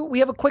we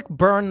have a quick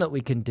burn that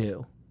we can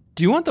do.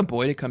 Do you want the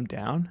boy to come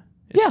down?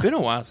 It's Yeah. been a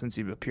while since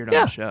you've appeared on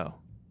Yeah. the show.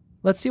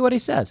 Let's see what he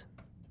says.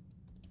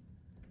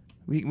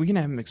 We can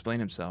have him explain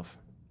himself.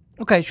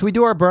 Okay, should we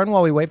do our burn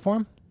while we wait for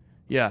him?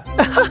 Yeah.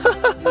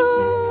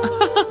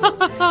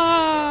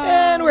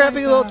 And we're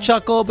having a little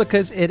chuckle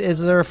because it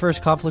is our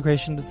first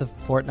conflagration of the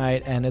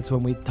fortnight, and it's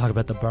when we talk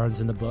about the burns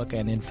in the book.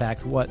 And in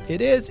fact, what it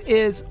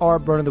is our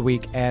burn of the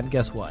week. And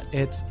guess what?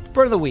 It's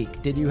burn of the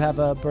week. Did you have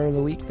a burn of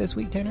the week this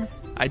week, Tanner?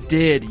 I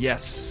did,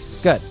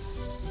 yes. Good.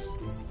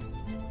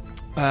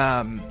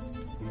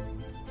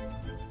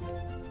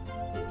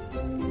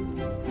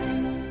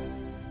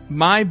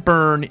 My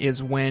burn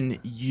is when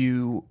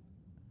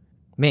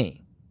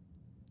Me.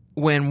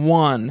 when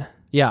one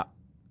Yeah.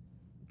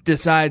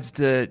 decides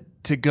to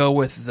go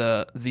with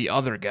the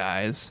other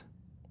guys,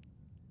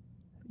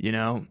 you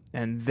know,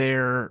 and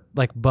their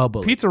Like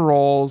bubble. pizza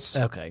rolls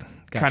Okay.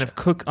 Gotcha. kind of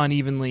cook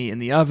unevenly in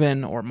the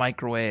oven or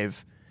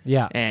microwave,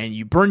 Yeah. and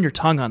you burn your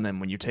tongue on them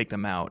when you take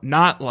them out.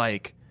 Not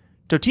like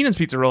Totino's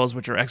pizza rolls,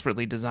 which are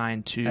expertly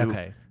designed to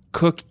Okay.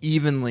 cook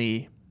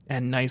evenly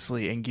and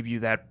nicely and give you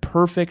that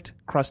perfect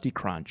crusty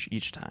crunch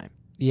each time.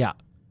 Yeah.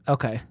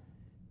 Okay.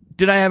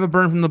 Did I have a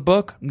burn from the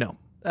book? No.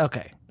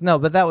 Okay. No,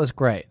 but that was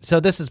great. So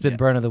this has been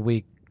Burn of the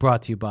Week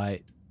brought to you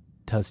by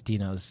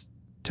Totino's.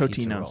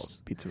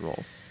 Totino's pizza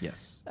rolls.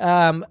 Yes.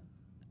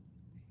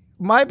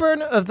 My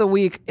burn of the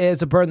week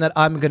is a burn that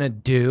I'm going to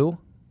do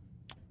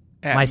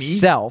At me?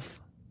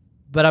 myself,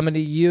 but I'm going to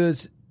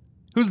use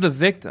Who's the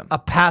victim? a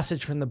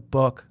passage from the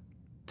book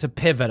to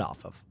pivot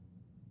off of.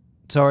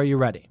 So are you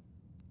ready?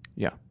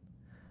 Yeah.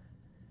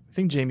 I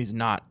think Jamie's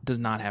does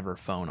not have her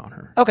phone on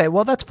her. Okay,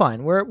 well that's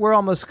fine. We're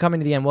almost coming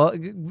to the end. Well,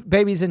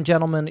 babies and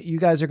gentlemen, you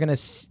guys are gonna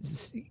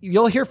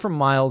you'll hear from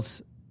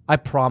Miles. I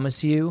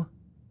promise you.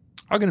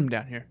 I'll get him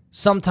down here.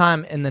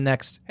 Sometime in the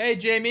next. Hey,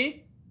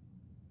 Jamie.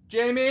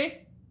 Jamie.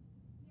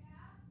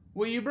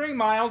 Will you bring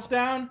Miles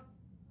down?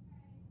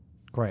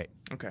 Great.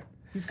 Okay.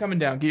 He's coming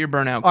down. Get your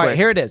burnout All quick. right,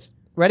 here it is.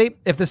 Ready?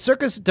 If the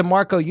Circus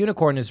DeMarco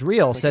unicorn is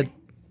real, said.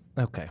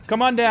 Okay.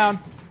 Come on down.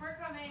 We're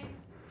coming.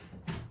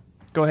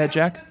 Go ahead,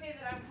 Jack. It's okay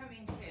that I'm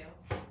coming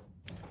too.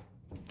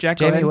 Jack,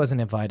 go Jamie ahead.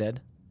 wasn't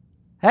invited.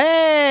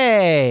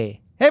 Hey,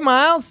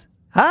 Miles.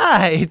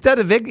 Hi. He did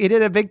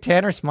a big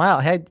Tanner smile.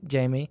 Hey,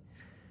 Jamie.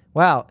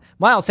 Wow,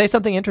 Miles, say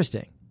something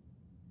interesting.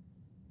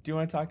 Do you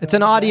want to talk to It's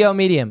an Uncle audio Jack?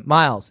 medium,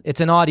 Miles.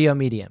 It's an audio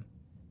medium.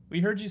 We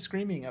heard you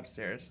screaming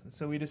upstairs,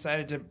 so we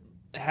decided to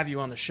have you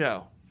on the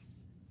show.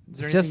 Is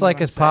there It's just anything you like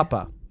wanna his say?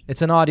 papa.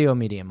 It's an audio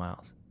medium,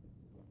 Miles.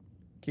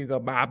 Can you go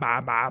ba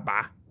ba ba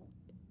ba?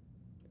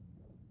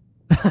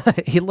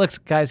 He looks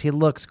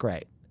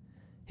great.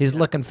 He's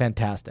looking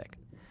fantastic.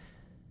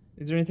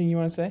 Is there anything you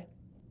want to say?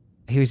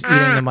 He was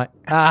eating the mic.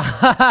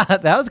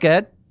 That was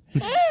good.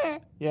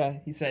 Yeah,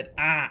 he said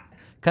ah.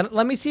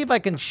 Let me see if I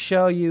can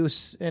show you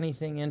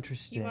anything He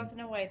interesting. wants to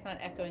know why it's not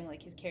echoing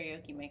like his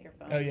karaoke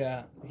microphone. Oh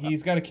yeah,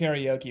 he's got a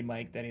karaoke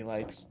mic that he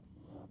likes.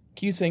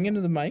 Can you sing into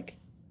the mic?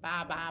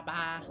 Ba ba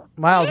ba.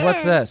 Miles,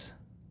 what's this?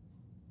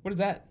 What is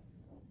that?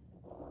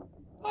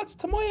 Oh, it's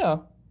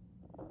Tomoyo.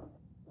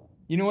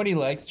 You know what he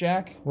likes,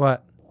 Jack?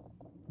 What?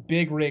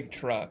 Big rig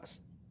trucks.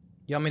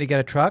 You want me to get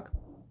a truck?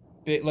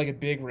 Like a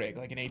big rig,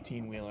 like an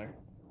 18-wheeler.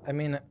 I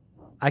mean,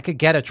 I could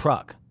get a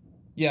truck.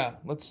 Yeah,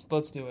 let's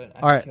do it. I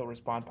All think right. he'll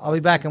respond. I'll be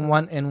back in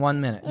 1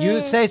 minute.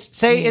 You say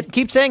it.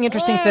 Keep saying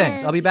interesting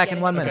things. I'll be back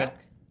in 1 minute. Okay.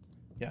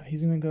 Yeah,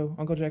 he's gonna go.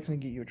 Uncle Jack's gonna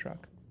get you a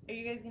truck. Are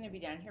you guys going to be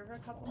down here for a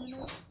couple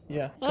minutes?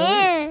 Yeah.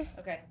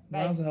 Okay.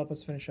 Bye. Miles will help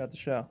us finish out the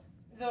show.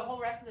 The whole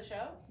rest of the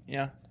show?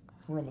 Yeah,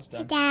 we're almost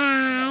done.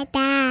 Da.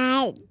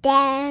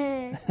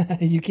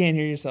 You can't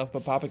hear yourself,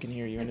 but Papa can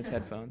hear you in his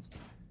headphones.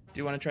 Do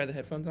you want to try the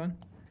headphones on?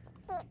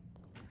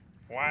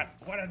 What?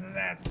 What is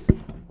this?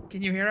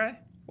 Can you hear it?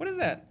 What is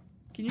that?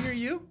 Can you hear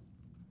you?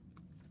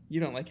 You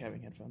don't like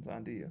having headphones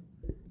on, do you?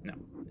 No,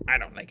 I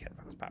don't like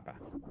headphones, Papa.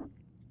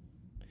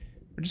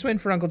 We're just waiting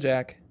for Uncle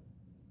Jack.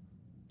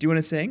 Do you want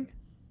to sing?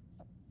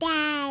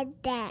 Da.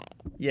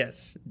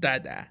 Yes,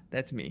 Dada.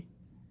 That's me.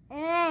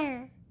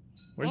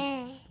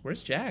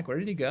 Where's Jack? Where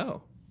did he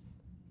go?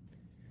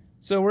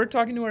 So we're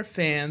talking to our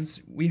fans.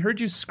 We heard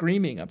you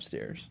screaming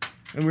upstairs,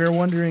 and we were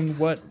wondering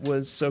what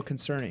was so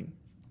concerning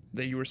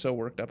that you were so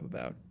worked up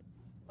about.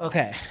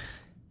 Okay,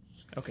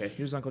 Okay,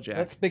 here's Uncle Jack.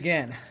 let's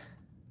begin.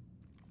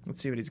 Let's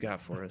see what he's got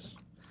for us.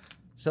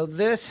 So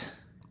this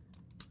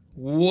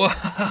Whoa!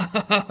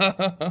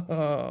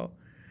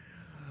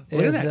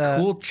 Look is at that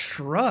cool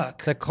truck.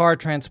 It's a car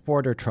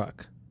transporter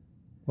truck.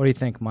 What do you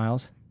think,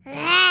 Miles?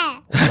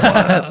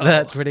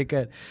 That's pretty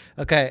good.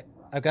 Okay,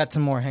 I've got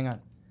some more. Hang on.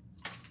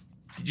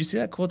 Did you see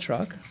that cool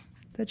truck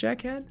that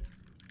Jack had?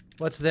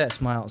 What's this,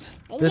 Miles?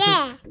 This is.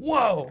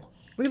 Whoa!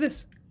 Look at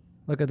this.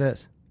 Look at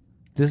this.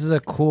 This is a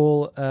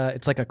cool.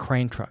 It's like a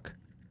crane truck.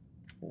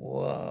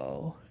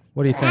 Whoa!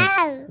 What do you think?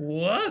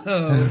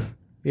 Whoa!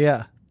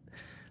 Yeah.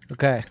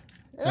 Okay.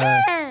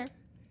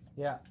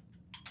 Yeah.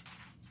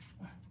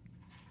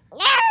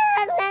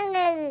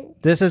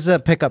 This is a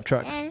pickup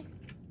truck.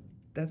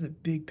 That's a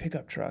big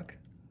pickup truck.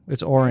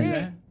 It's orange.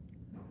 Yeah.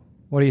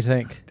 What do you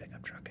think?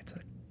 Pickup truck. It's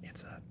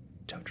a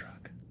tow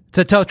truck. It's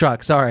a tow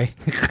truck. Sorry.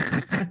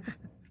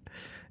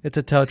 It's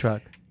a tow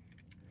truck.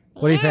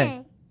 What do you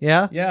think?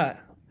 Yeah? Yeah,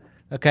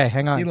 Okay,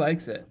 hang he on.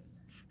 likes it.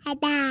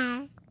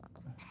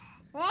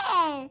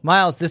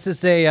 Miles, this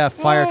is a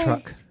fire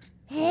truck.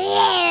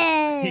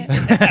 Yeah.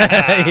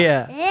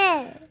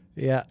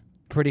 Yeah.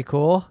 Pretty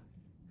cool.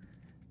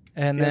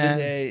 And The other then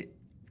day,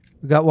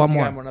 we got one you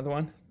more. got another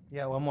one.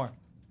 Yeah, one more.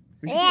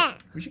 We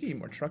should get you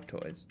more truck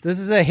toys. This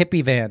is a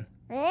hippie van.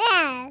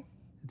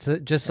 It's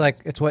just like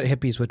it's what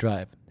hippies would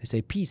drive. They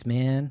say, "Peace,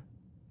 man."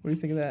 What do you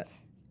think of that?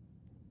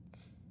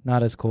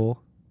 Not as cool.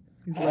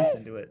 He's less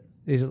into it.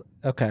 He's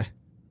okay.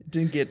 It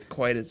didn't get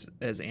quite as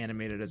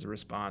animated as a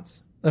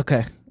response.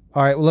 Okay.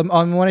 All right. Well,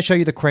 I want to show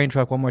you the crane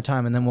truck one more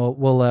time, and then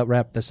we'll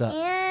wrap this up.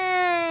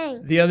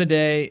 The other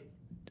day,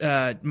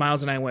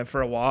 Miles and I went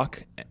for a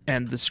walk,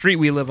 and the street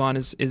we live on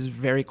is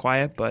very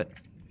quiet, but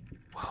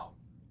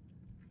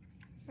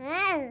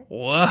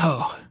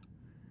whoa,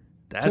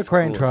 that's It's a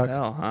crane cool truck. as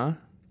hell, huh?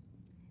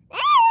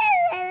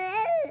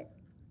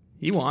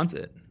 He wants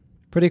it.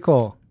 Pretty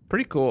cool.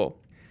 Pretty cool.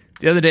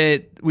 The other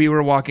day, we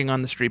were walking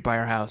on the street by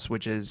our house,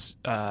 which is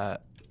a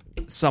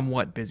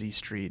somewhat busy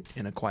street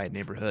in a quiet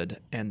neighborhood,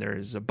 and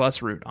there's a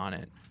bus route on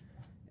it.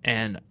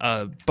 And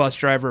a bus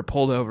driver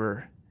pulled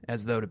over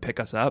as though to pick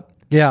us up.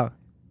 Yeah.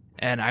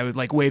 And I would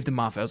waved him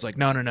off. I was like,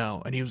 no.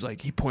 And he was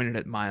like, he pointed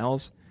at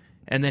Miles.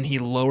 And then he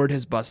lowered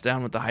his bus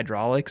down with the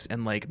hydraulics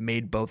and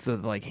made both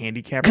of the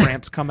handicap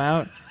ramps come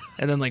out.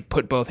 and then like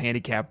put both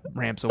handicap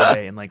ramps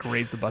away and like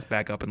raised the bus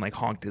back up and like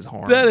honked his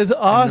horn. That is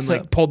awesome. And then,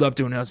 like pulled up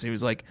to an house and he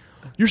was like,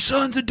 "Your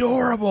son's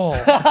adorable."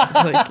 It's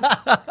like,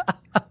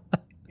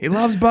 he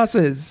loves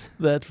buses.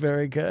 That's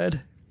very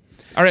good.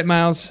 All right,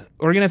 Miles,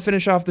 we're going to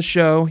finish off the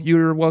show.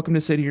 You're welcome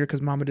to sit here because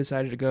Mama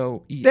decided to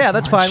go eat. Yeah,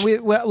 that's lunch.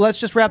 fine. Let's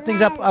just wrap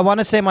things up. I want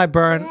to say my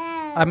burn.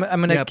 I'm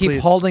going to keep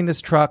please. holding this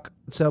truck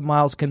so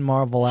Miles can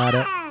marvel at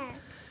it.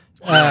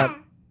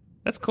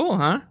 That's cool,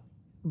 huh?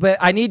 But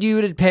I need you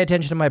to pay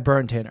attention to my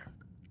burn, Tanner.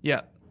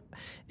 Yeah.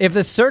 If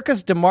the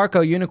Circus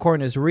DeMarco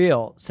unicorn is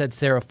real, said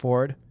Sarah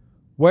Ford,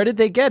 where did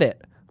they get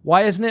it?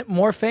 Why isn't it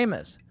more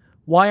famous?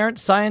 Why aren't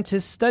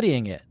scientists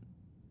studying it?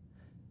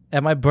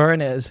 And my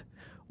burn is,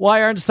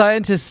 why aren't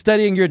scientists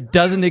studying your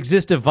doesn't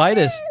exist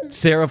device,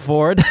 Sarah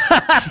Ford?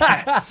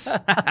 Yes.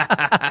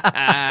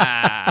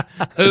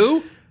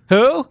 Who?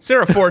 Who?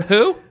 Sarah Ford,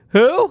 who?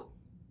 Who?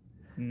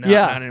 No,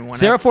 Yeah, not in one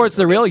Sarah episode. Ford's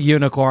the real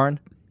unicorn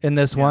in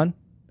this one.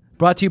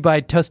 Brought to you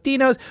by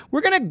Tostinos.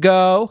 We're going to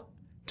go.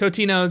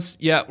 Totino's.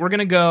 Yeah, we're going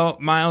to go.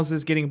 Miles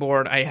is getting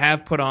bored. I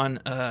have put on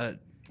a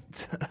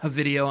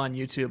video on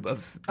YouTube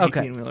of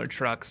 18-wheeler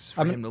trucks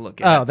for him to look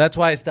at. Oh, that's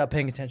why I stopped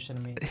paying attention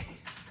to me.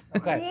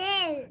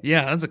 Okay.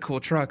 Yeah, that's a cool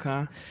truck,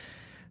 huh?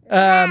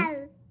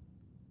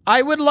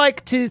 I would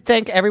like to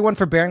thank everyone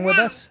for bearing with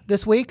us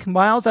this week.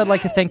 Miles, I'd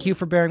like to thank you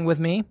for bearing with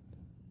me.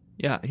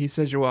 Yeah, he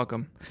says you're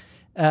welcome.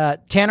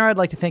 Tanner, I'd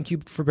like to thank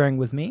you for bearing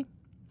with me.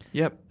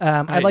 Yep.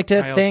 I'd like to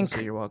I also thank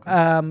say you're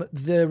welcome.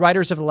 the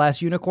writers of The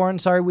Last Unicorn.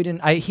 Sorry we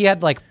didn't. He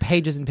had like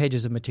pages and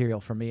pages of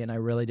material for me, and I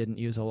really didn't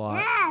use a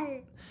lot.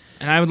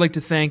 And I would like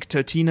to thank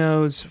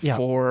Totino's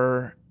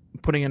for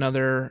putting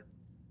another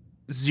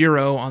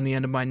 0 on the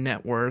end of my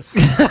net worth.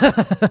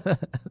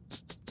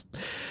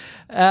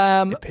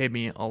 It paid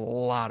me a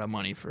lot of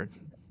money for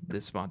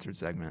this sponsored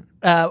segment.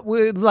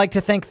 We'd like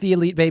to thank the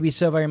Elite Baby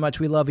so very much.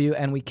 We love you,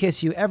 and we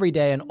kiss you every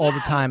day and all the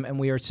time, and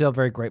we are so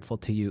very grateful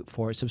to you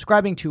for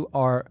subscribing to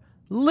our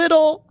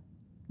little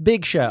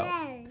big show.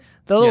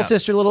 The Little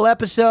Sister Little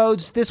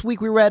Episodes. This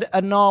week we read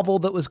a novel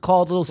that was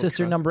called Little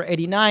Sister number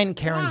 89,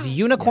 Karen's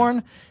Unicorn.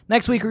 Yeah.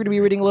 Next week we're going to be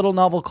reading a little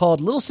novel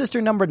called Little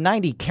Sister number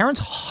 90, Karen's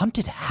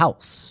Haunted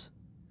House.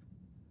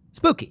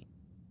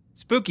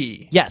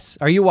 Spooky. Yes.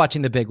 Are you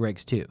watching the big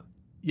rigs too?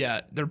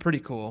 Yeah, they're pretty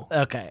cool.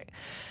 Okay.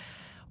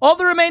 All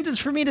that remains is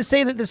for me to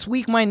say that this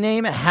week my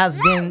name has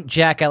been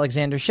Jack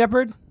Alexander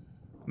Shepard.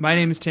 My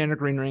name is Tanner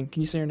Greenring.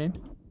 Can you say your name?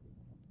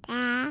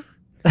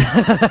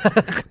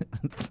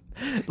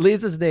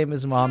 Lisa's name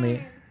is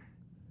Mommy.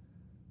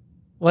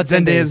 What's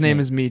Zendaya's name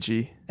is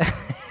Michi.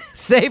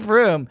 Save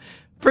room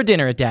for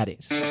dinner at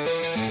Daddy's. In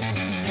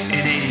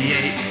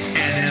 88,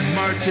 Anna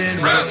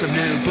Martin wrote some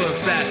new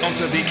books that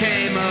also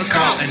became a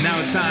cult. And now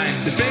it's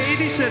time. The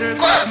Babysitters,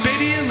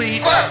 Baby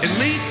Elite,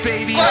 Elite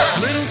Baby,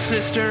 Little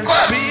Sister,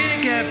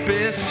 big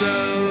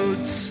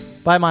episodes.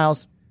 Bye,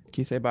 Miles.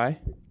 Can you say bye?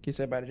 Can you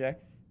say bye to Jack?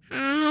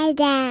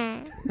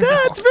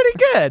 That's pretty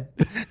good.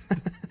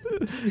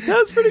 That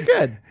was pretty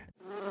good.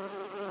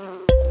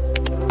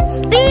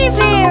 Be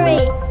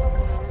very.